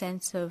that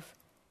sense of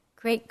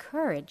great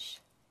courage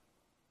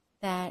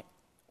that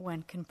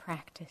one can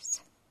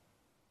practice.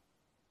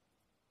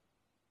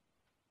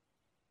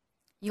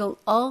 You'll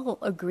all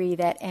agree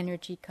that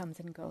energy comes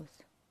and goes.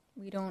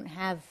 We don't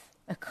have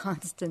a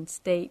constant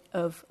state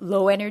of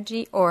low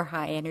energy or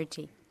high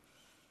energy.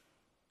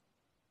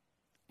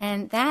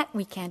 And that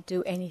we can't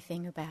do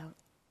anything about.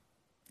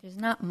 There's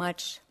not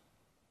much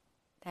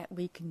that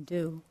we can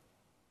do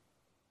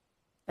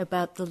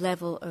about the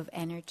level of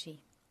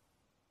energy.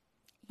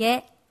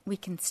 Yet we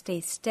can stay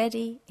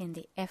steady in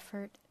the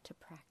effort to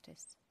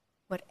practice,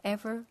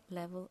 whatever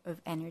level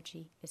of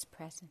energy is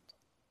present.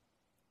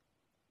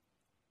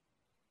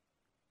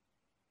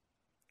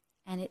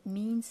 And it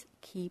means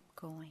keep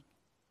going.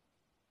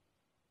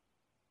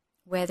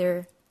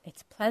 Whether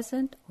it's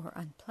pleasant or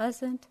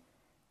unpleasant,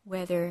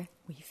 whether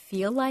we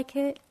feel like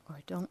it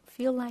or don't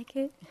feel like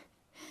it,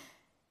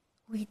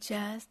 we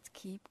just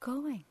keep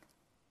going.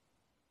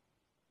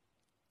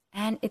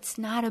 And it's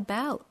not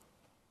about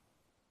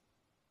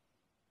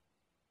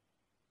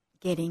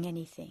getting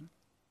anything.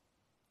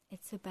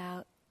 It's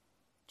about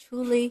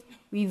truly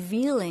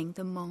revealing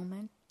the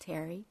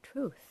momentary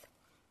truth.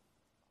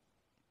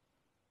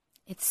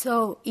 It's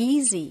so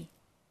easy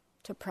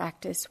to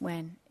practice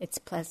when it's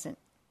pleasant.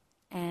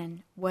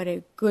 And what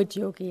a good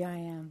yogi I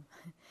am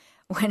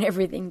when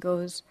everything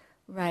goes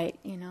right.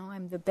 You know,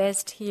 I'm the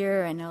best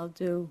here, and I'll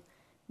do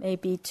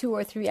maybe 2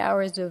 or 3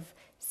 hours of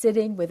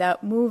sitting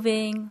without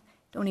moving,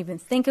 don't even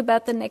think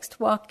about the next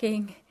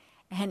walking,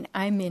 and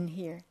I'm in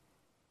here.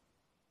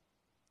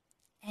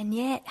 And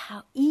yet,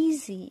 how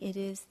easy it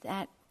is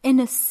that in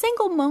a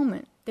single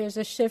moment there's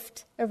a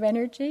shift of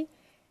energy,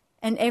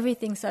 and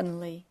everything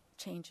suddenly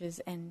changes,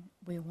 and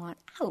we want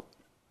out.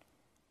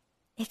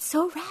 It's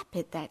so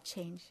rapid, that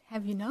change.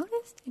 Have you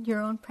noticed in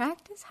your own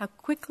practice how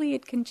quickly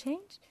it can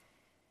change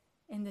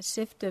in the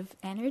shift of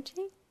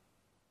energy?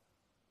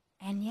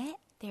 And yet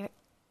there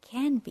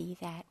can be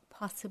that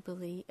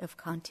possibility of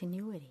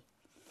continuity.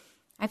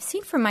 I've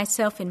seen for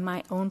myself in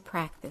my own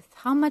practice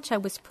how much I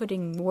was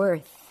putting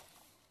worth,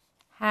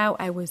 how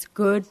I was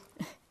good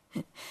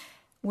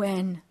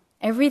when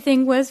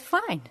everything was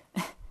fine,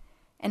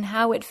 and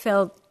how it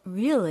felt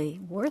really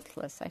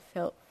worthless. I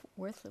felt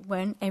worthless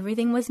when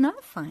everything was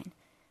not fine.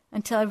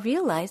 Until I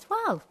realized,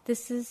 wow,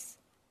 this is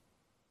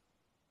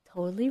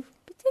totally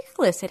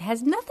ridiculous. It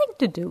has nothing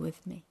to do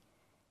with me.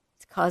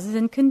 It's causes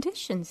and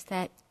conditions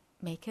that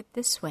make it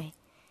this way.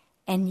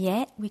 And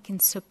yet we can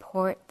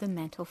support the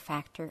mental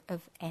factor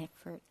of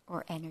effort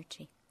or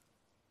energy.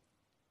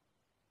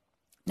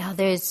 Now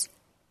there's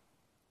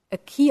a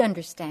key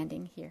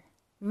understanding here,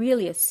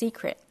 really a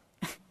secret.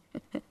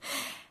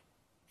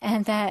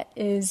 And that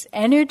is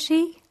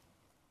energy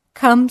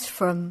comes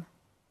from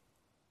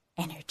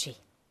energy.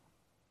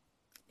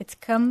 It's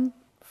come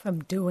from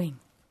doing,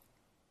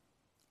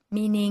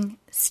 meaning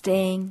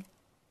staying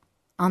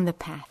on the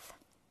path.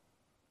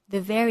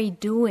 The very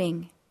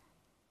doing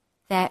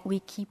that we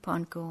keep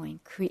on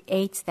going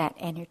creates that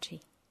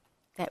energy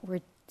that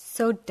we're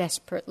so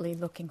desperately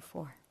looking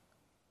for.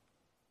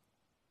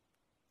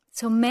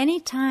 So many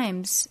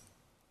times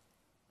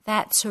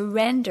that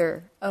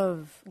surrender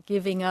of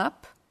giving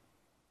up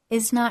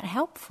is not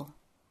helpful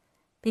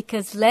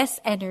because less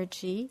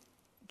energy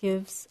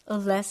gives a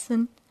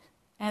lesser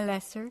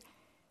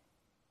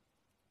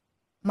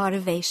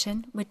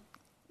motivation, which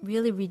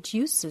really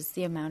reduces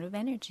the amount of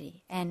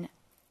energy, and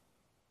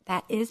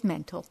that is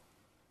mental.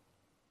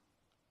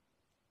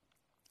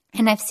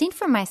 And I've seen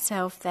for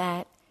myself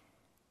that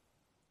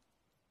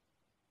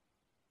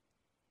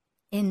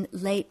in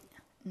late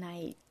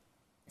night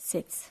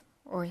sits,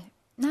 or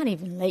not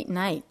even late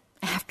night,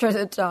 after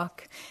the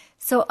talk,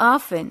 so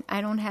often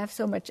I don't have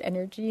so much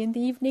energy in the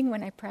evening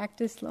when I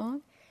practice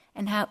long,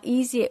 and how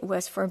easy it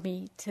was for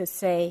me to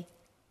say,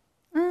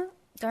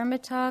 Dharma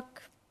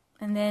talk,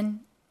 and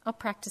then I'll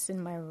practice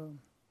in my room.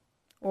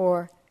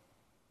 Or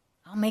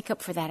I'll make up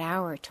for that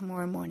hour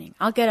tomorrow morning.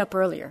 I'll get up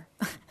earlier.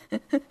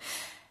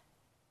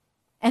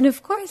 And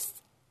of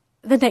course,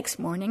 the next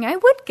morning I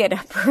would get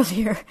up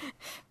earlier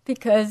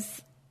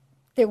because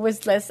there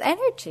was less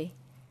energy,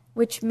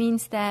 which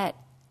means that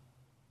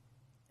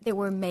there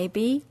were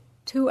maybe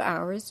 2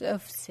 hours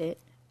of sit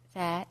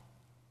that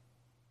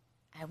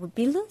I would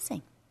be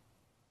losing.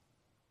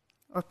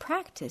 Or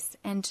practice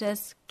and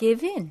just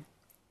give in.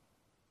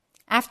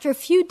 After a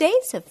few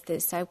days of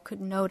this, I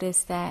could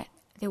notice that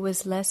there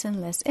was less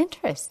and less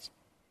interest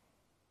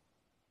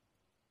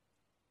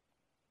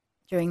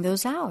during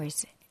those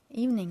hours,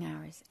 evening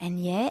hours.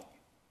 And yet,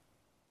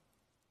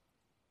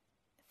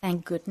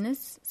 thank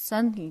goodness,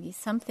 suddenly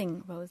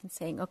something rose and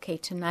saying, okay,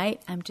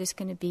 tonight I'm just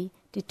going to be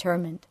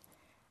determined.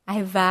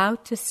 I vow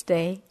to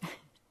stay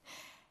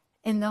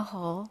in the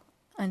hall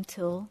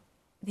until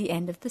the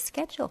end of the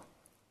schedule.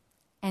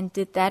 and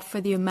did that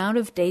for the amount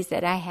of days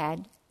that I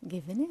had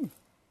given in.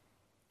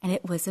 And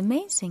it was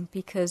amazing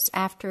because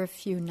after a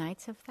few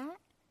nights of that,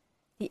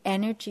 the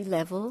energy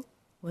level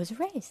was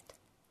raised.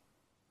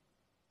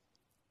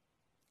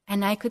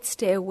 And I could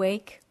stay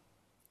awake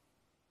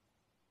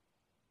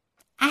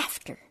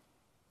after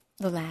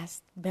the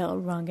last bell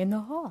rung in the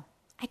hall.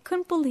 I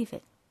couldn't believe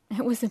it.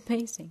 It was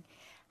amazing.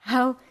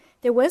 How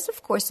there was,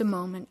 of course, a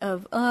moment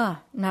of,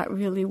 not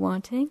really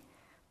wanting.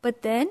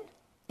 But then,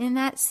 in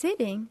that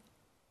sitting,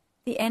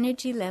 the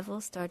energy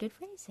level started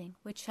raising,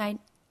 which I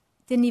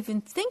didn't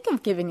even think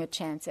of giving a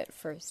chance at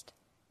first.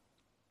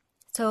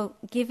 So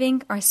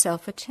giving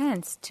ourselves a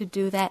chance to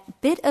do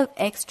that bit of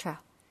extra.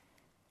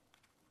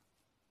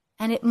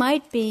 And it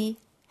might be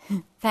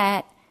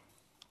that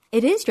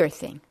it is your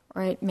thing,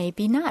 or it may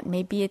be not.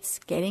 Maybe it's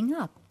getting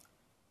up.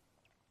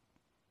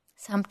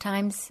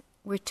 Sometimes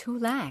we're too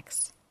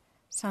lax.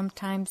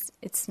 Sometimes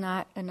it's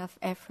not enough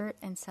effort,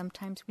 and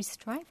sometimes we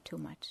strive too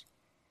much.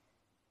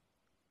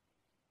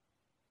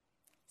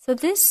 So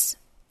this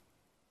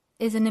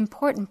is an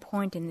important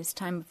point in this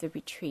time of the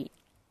retreat,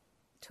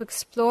 to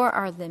explore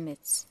our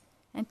limits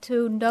and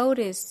to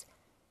notice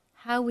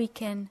how we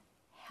can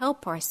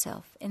help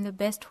ourselves in the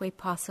best way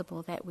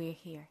possible that we're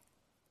here.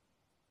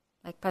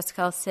 Like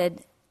Pascal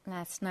said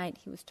last night,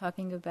 he was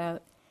talking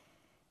about,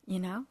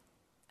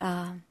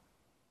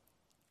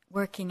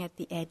 working at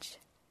the edge.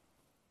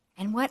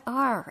 And what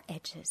are our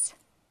edges?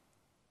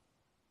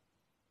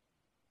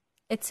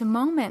 It's a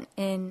moment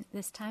in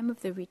this time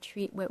of the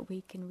retreat where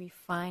we can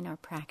refine our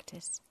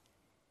practice.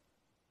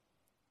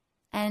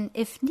 And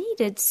if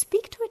needed,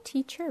 speak to a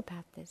teacher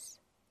about this,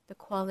 the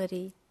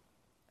quality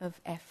of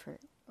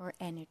effort or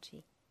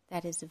energy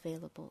that is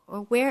available,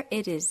 or where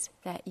it is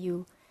that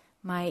you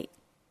might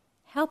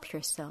help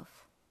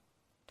yourself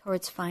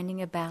towards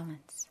finding a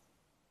balance.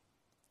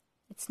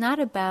 It's not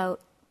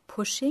about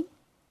pushing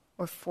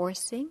or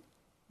forcing.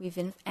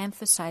 We've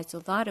emphasized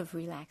a lot of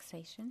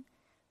relaxation,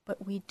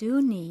 but we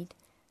do need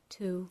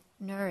to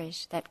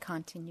nourish that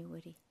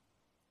continuity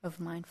of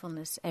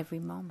mindfulness every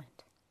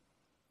moment.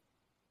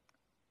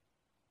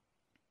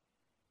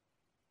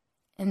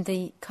 In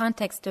the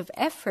context of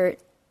effort,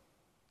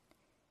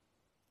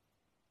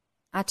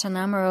 Ajahn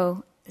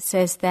Amaro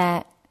says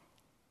that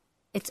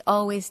it's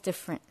always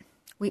different.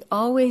 We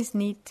always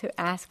need to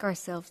ask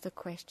ourselves the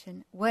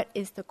question, what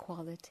is the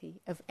quality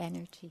of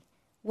energy?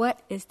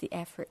 What is the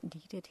effort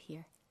needed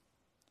here?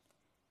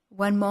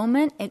 One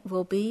moment it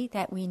will be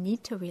that we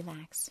need to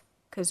relax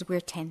because we're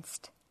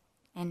tensed.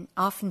 And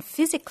often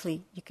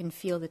physically you can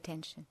feel the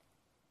tension.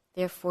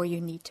 Therefore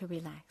you need to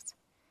relax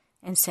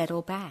and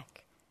settle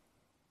back.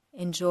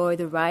 Enjoy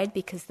the ride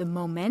because the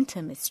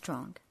momentum is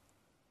strong.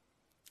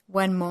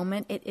 One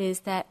moment it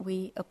is that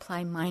we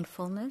apply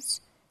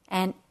mindfulness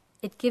and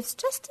it gives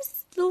just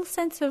a little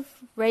sense of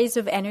raise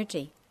of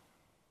energy.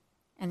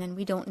 And then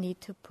we don't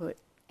need to put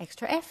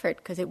extra effort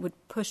because it would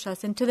push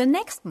us into the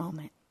next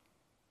moment.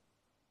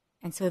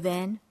 And so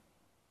then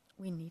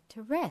we need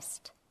to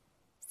rest.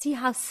 See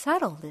how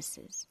subtle this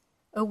is.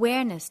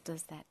 Awareness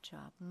does that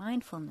job.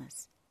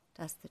 Mindfulness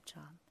does the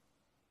job.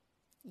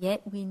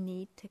 Yet we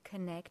need to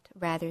connect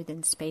rather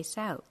than space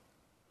out.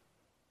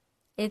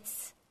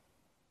 It's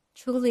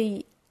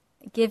truly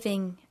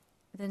giving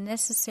the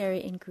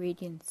necessary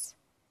ingredients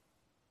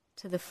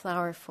to the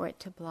flower for it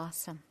to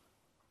blossom.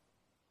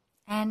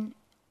 And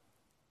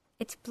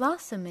it's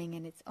blossoming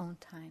in its own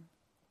time.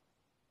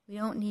 We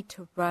don't need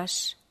to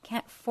rush,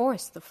 can't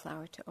force the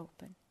flower to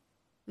open.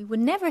 We would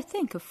never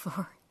think of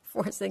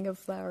forcing a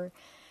flower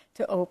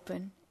to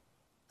open.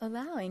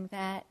 Allowing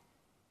that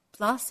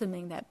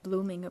blossoming, that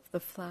blooming of the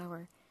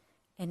flower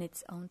in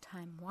its own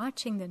time,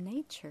 watching the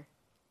nature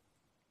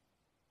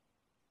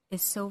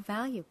is so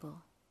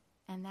valuable.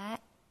 And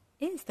that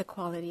is the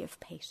quality of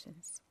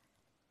patience.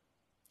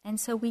 And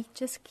so we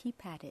just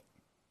keep at it.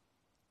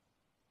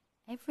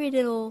 Every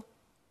little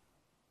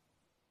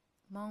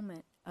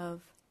moment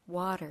of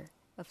water,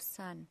 of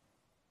sun,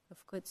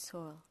 of good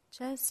soil,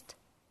 just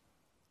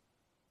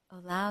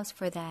allows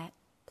for that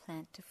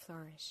plant to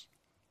flourish.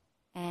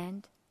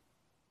 And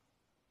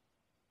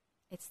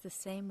it's the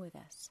same with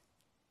us.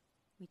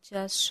 We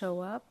just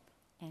show up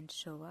and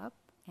show up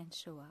and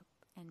show up.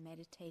 And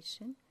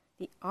meditation,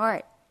 the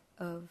art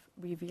of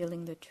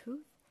revealing the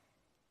truth,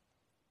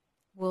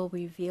 will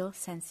reveal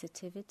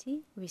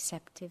sensitivity,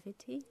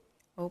 receptivity,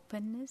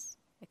 openness,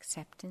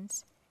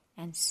 acceptance,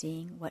 and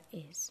seeing what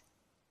is.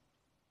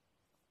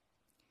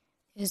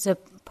 There's a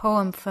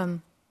poem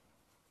from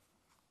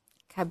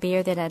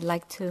Kabir that I'd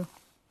like to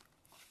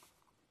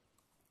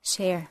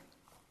share.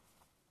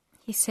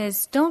 He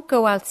says, "Don't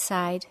go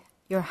outside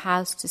your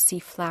house to see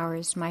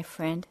flowers, my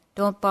friend.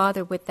 Don't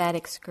bother with that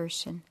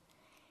excursion.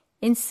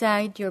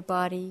 Inside your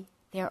body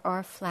there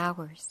are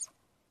flowers.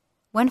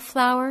 One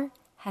flower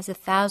has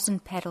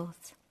 1,000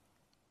 petals.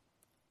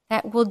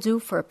 That will do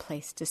for a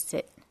place to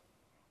sit.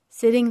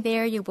 Sitting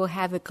there you will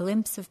have a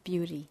glimpse of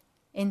beauty,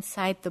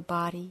 inside the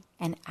body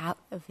and out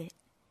of it,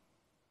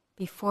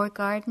 before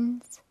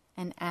gardens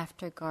and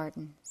after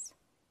gardens."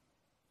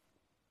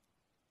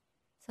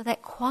 So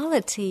that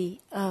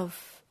quality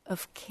of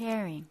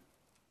caring,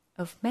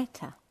 of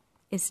metta,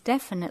 is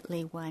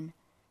definitely one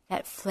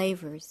that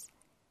flavors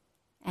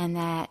and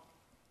that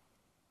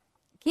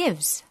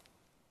gives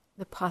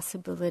the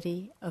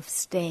possibility of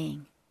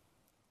staying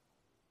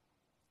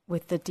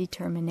with the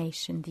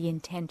determination, the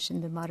intention,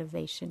 the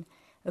motivation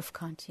of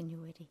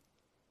continuity.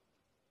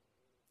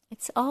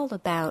 It's all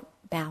about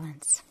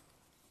balance.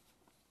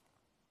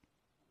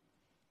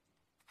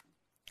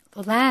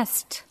 The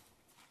last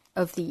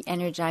of the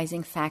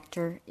energizing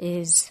factor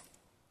is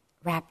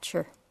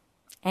rapture.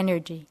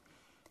 Energy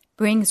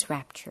brings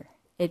rapture.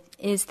 It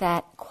is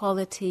that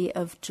quality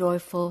of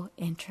joyful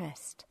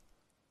interest.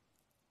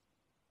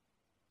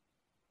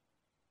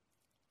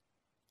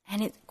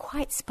 And it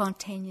quite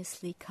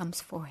spontaneously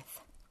comes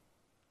forth.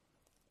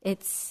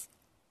 It's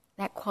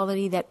that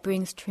quality that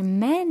brings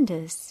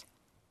tremendous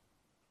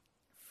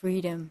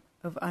freedom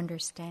of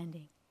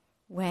understanding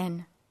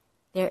when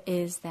there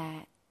is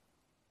that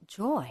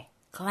joy,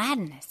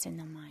 gladness in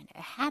the mind,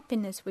 a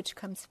happiness which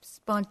comes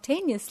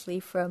spontaneously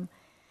from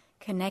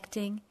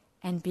connecting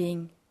and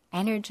being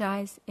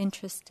energized,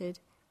 interested,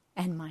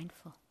 and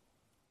mindful.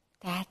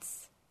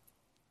 That's,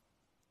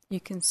 you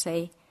can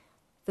say,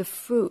 the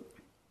fruit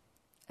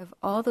of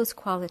all those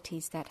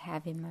qualities that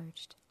have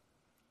emerged.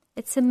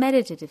 It's a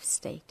meditative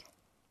state.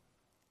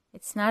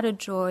 It's not a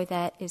joy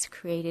that is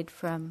created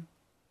from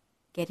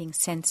getting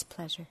sense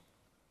pleasure.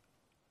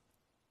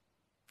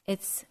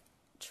 It's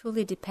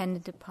truly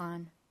dependent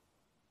upon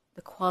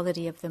the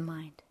quality of the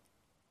mind.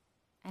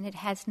 And it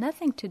has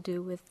nothing to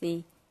do with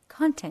the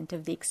content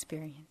of the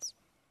experience.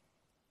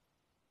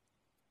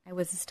 I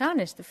was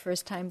astonished the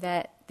first time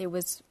that there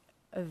was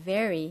a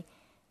very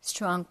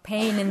strong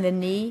pain in the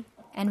knee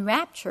and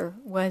rapture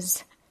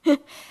was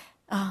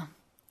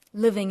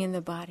living in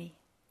the body.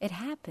 It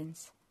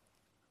happens.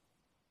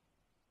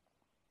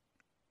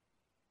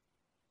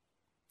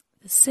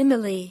 The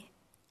simile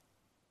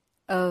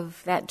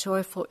of that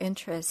joyful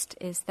interest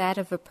is that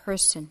of a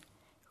person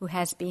who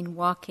has been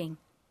walking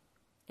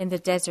in the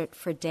desert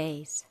for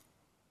days.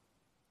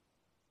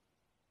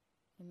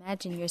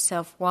 Imagine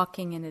yourself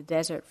walking in a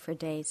desert for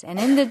days, and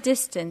in the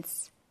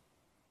distance,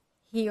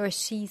 he or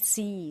she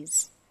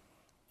sees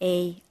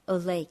a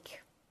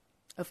lake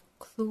of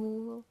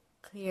cool,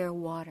 clear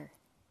water.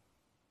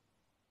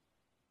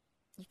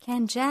 You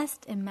can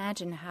just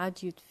imagine how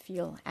you'd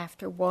feel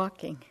after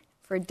walking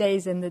for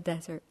days in the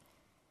desert.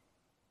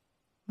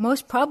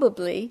 Most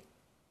probably,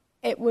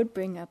 it would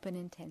bring up an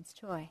intense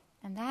joy.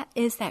 And that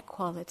is that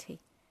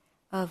quality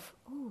of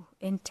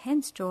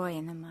intense joy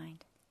in the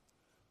mind.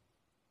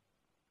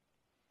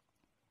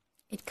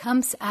 It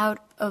comes out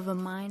of a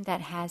mind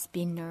that has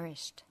been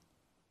nourished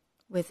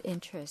with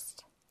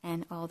interest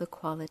and all the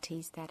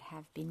qualities that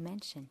have been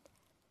mentioned.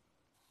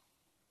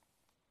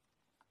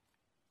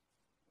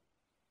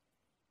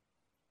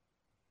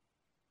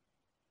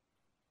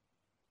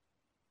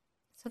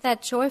 So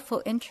that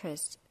joyful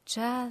interest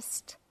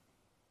just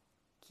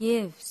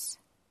gives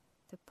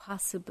the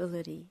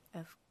possibility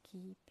of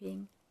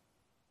keeping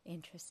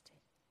interested.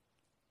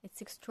 It's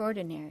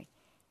extraordinary.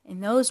 In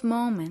those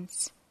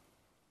moments,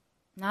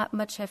 not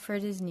much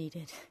effort is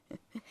needed.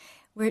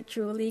 We're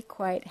truly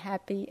quite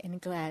happy and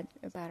glad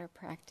about our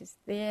practice.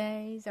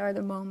 These are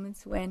the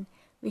moments when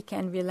we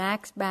can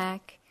relax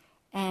back,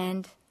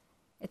 and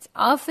it's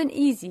often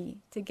easy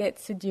to get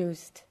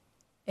seduced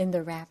in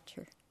the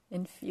rapture,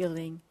 in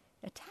feeling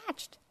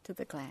attached to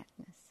the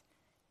gladness,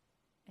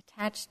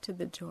 attached to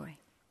the joy.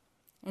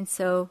 And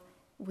so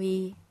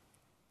we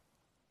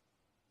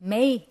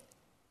may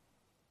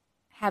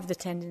have the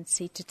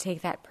tendency to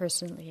take that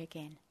personally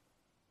again,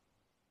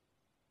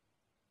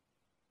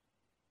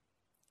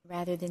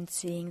 rather than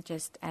seeing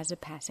just as a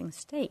passing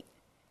state.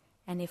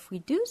 And if we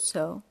do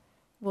so,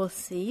 we'll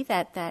see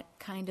that that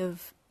kind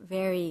of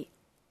very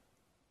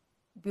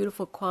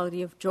beautiful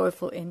quality of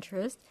joyful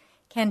interest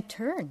can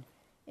turn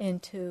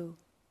into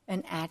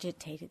an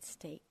agitated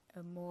state,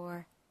 a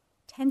more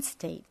tense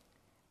state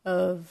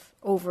of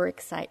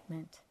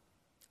overexcitement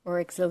or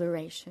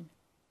exhilaration.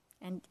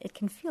 And it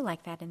can feel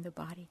like that in the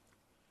body.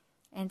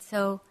 And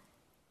so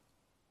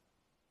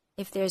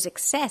if there's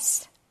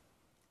excess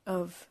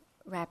of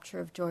rapture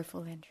of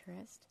joyful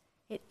interest,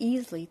 it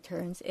easily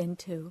turns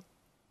into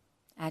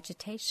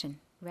agitation,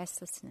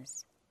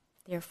 restlessness.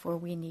 Therefore,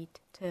 we need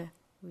to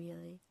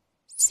really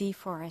see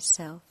for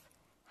ourselves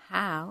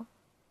how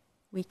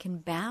we can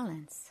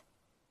balance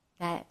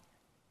that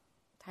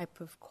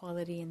type of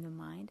quality in the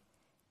mind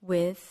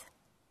with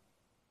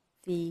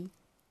the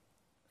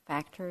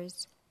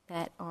factors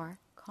that are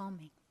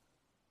calming.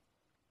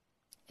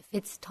 If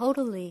it's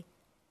totally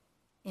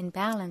in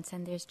balance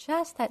and there's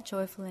just that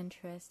joyful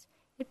interest,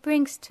 it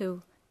brings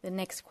to the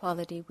next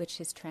quality, which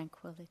is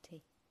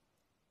tranquility.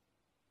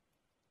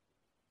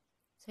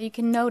 So you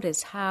can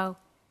notice how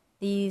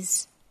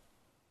these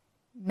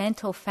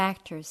mental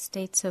factors,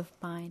 states of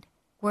mind,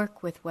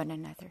 work with one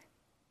another.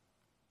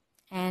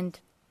 And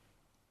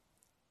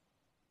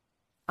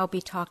I'll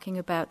be talking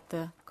about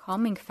the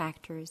calming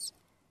factors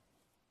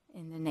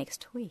in the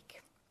next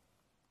week.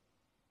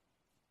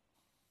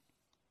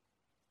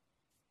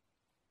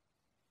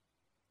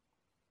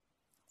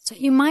 So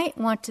you might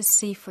want to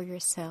see for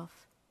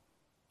yourself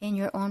in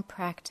your own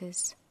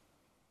practice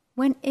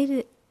when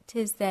it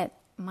is that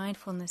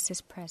mindfulness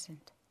is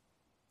present.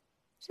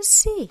 Just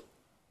see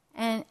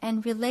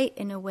and relate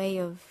in a way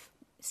of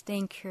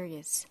staying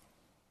curious.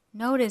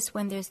 Notice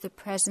when there's the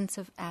presence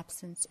of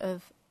absence,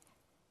 of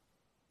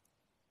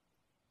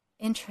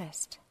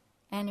interest,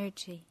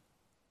 energy,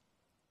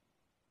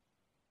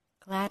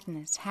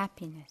 gladness,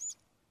 happiness.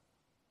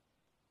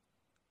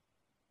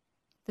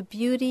 The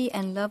beauty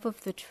and love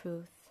of the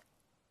truth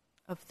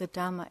of the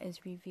Dhamma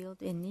is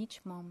revealed in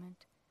each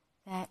moment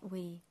that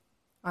we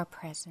are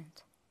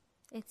present.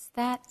 It's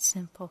that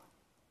simple.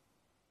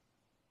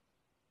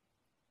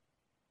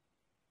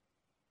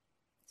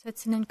 So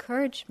it's an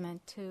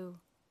encouragement to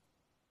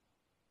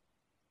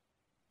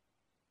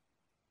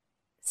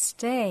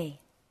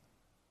stay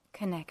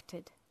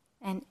connected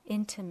and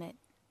intimate.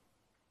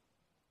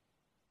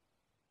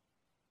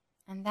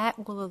 And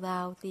that will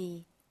allow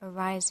the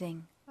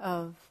arising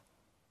of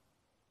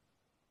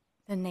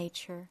the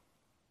nature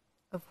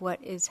of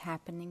what is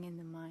happening in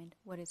the mind,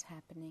 what is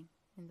happening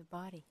in the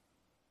body.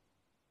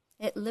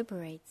 It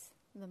liberates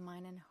the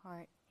mind and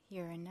heart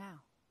here and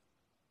now.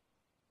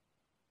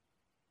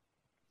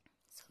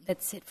 So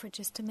let's sit for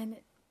just a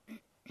minute.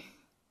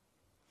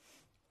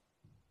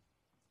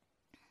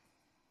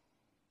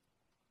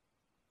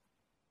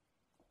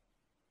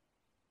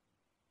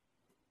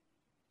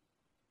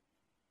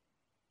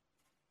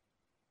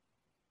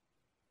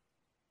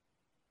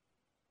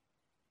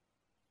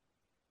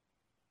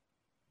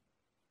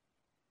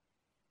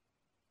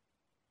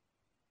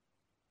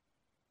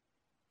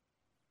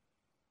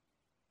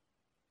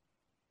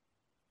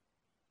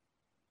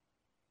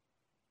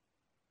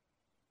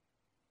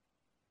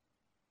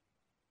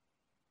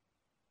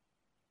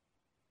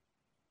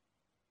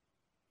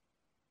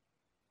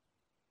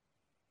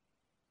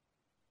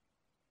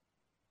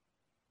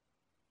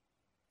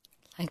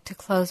 I'd like to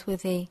close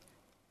with a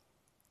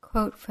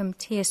quote from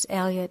T.S.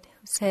 Eliot,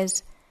 who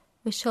says,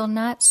 "We shall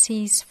not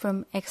cease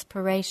from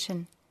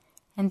exploration,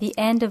 and the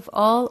end of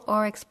all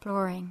our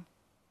exploring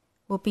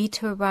will be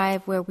to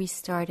arrive where we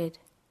started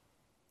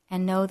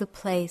and know the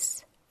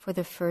place for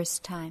the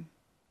first time."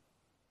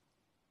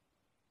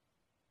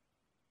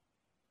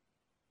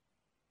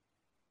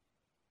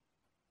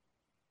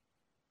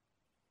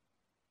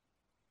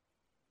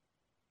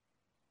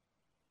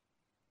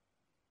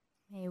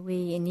 May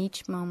we in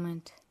each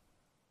moment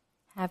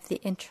have the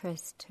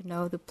interest to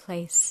know the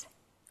place,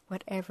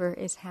 whatever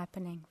is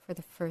happening, for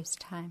the first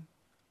time.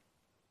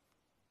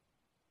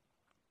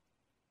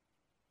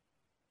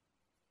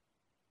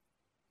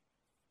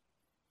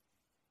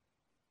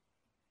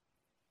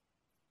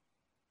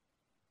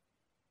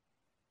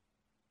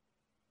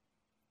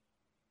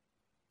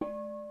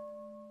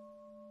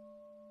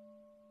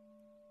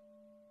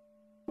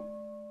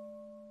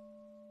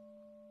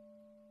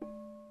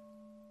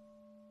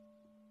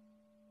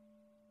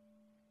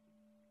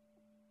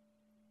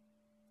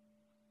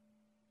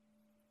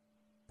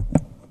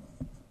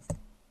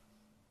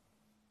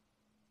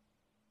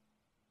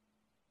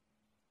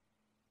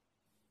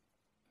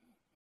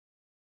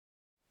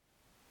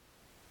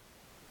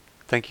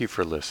 Thank you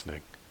for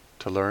listening.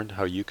 To learn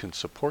how you can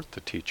support the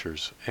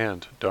teachers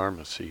and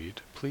Dharma Seed,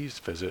 please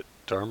visit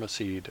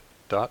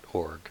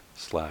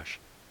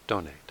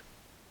dharmaseed.org/donate.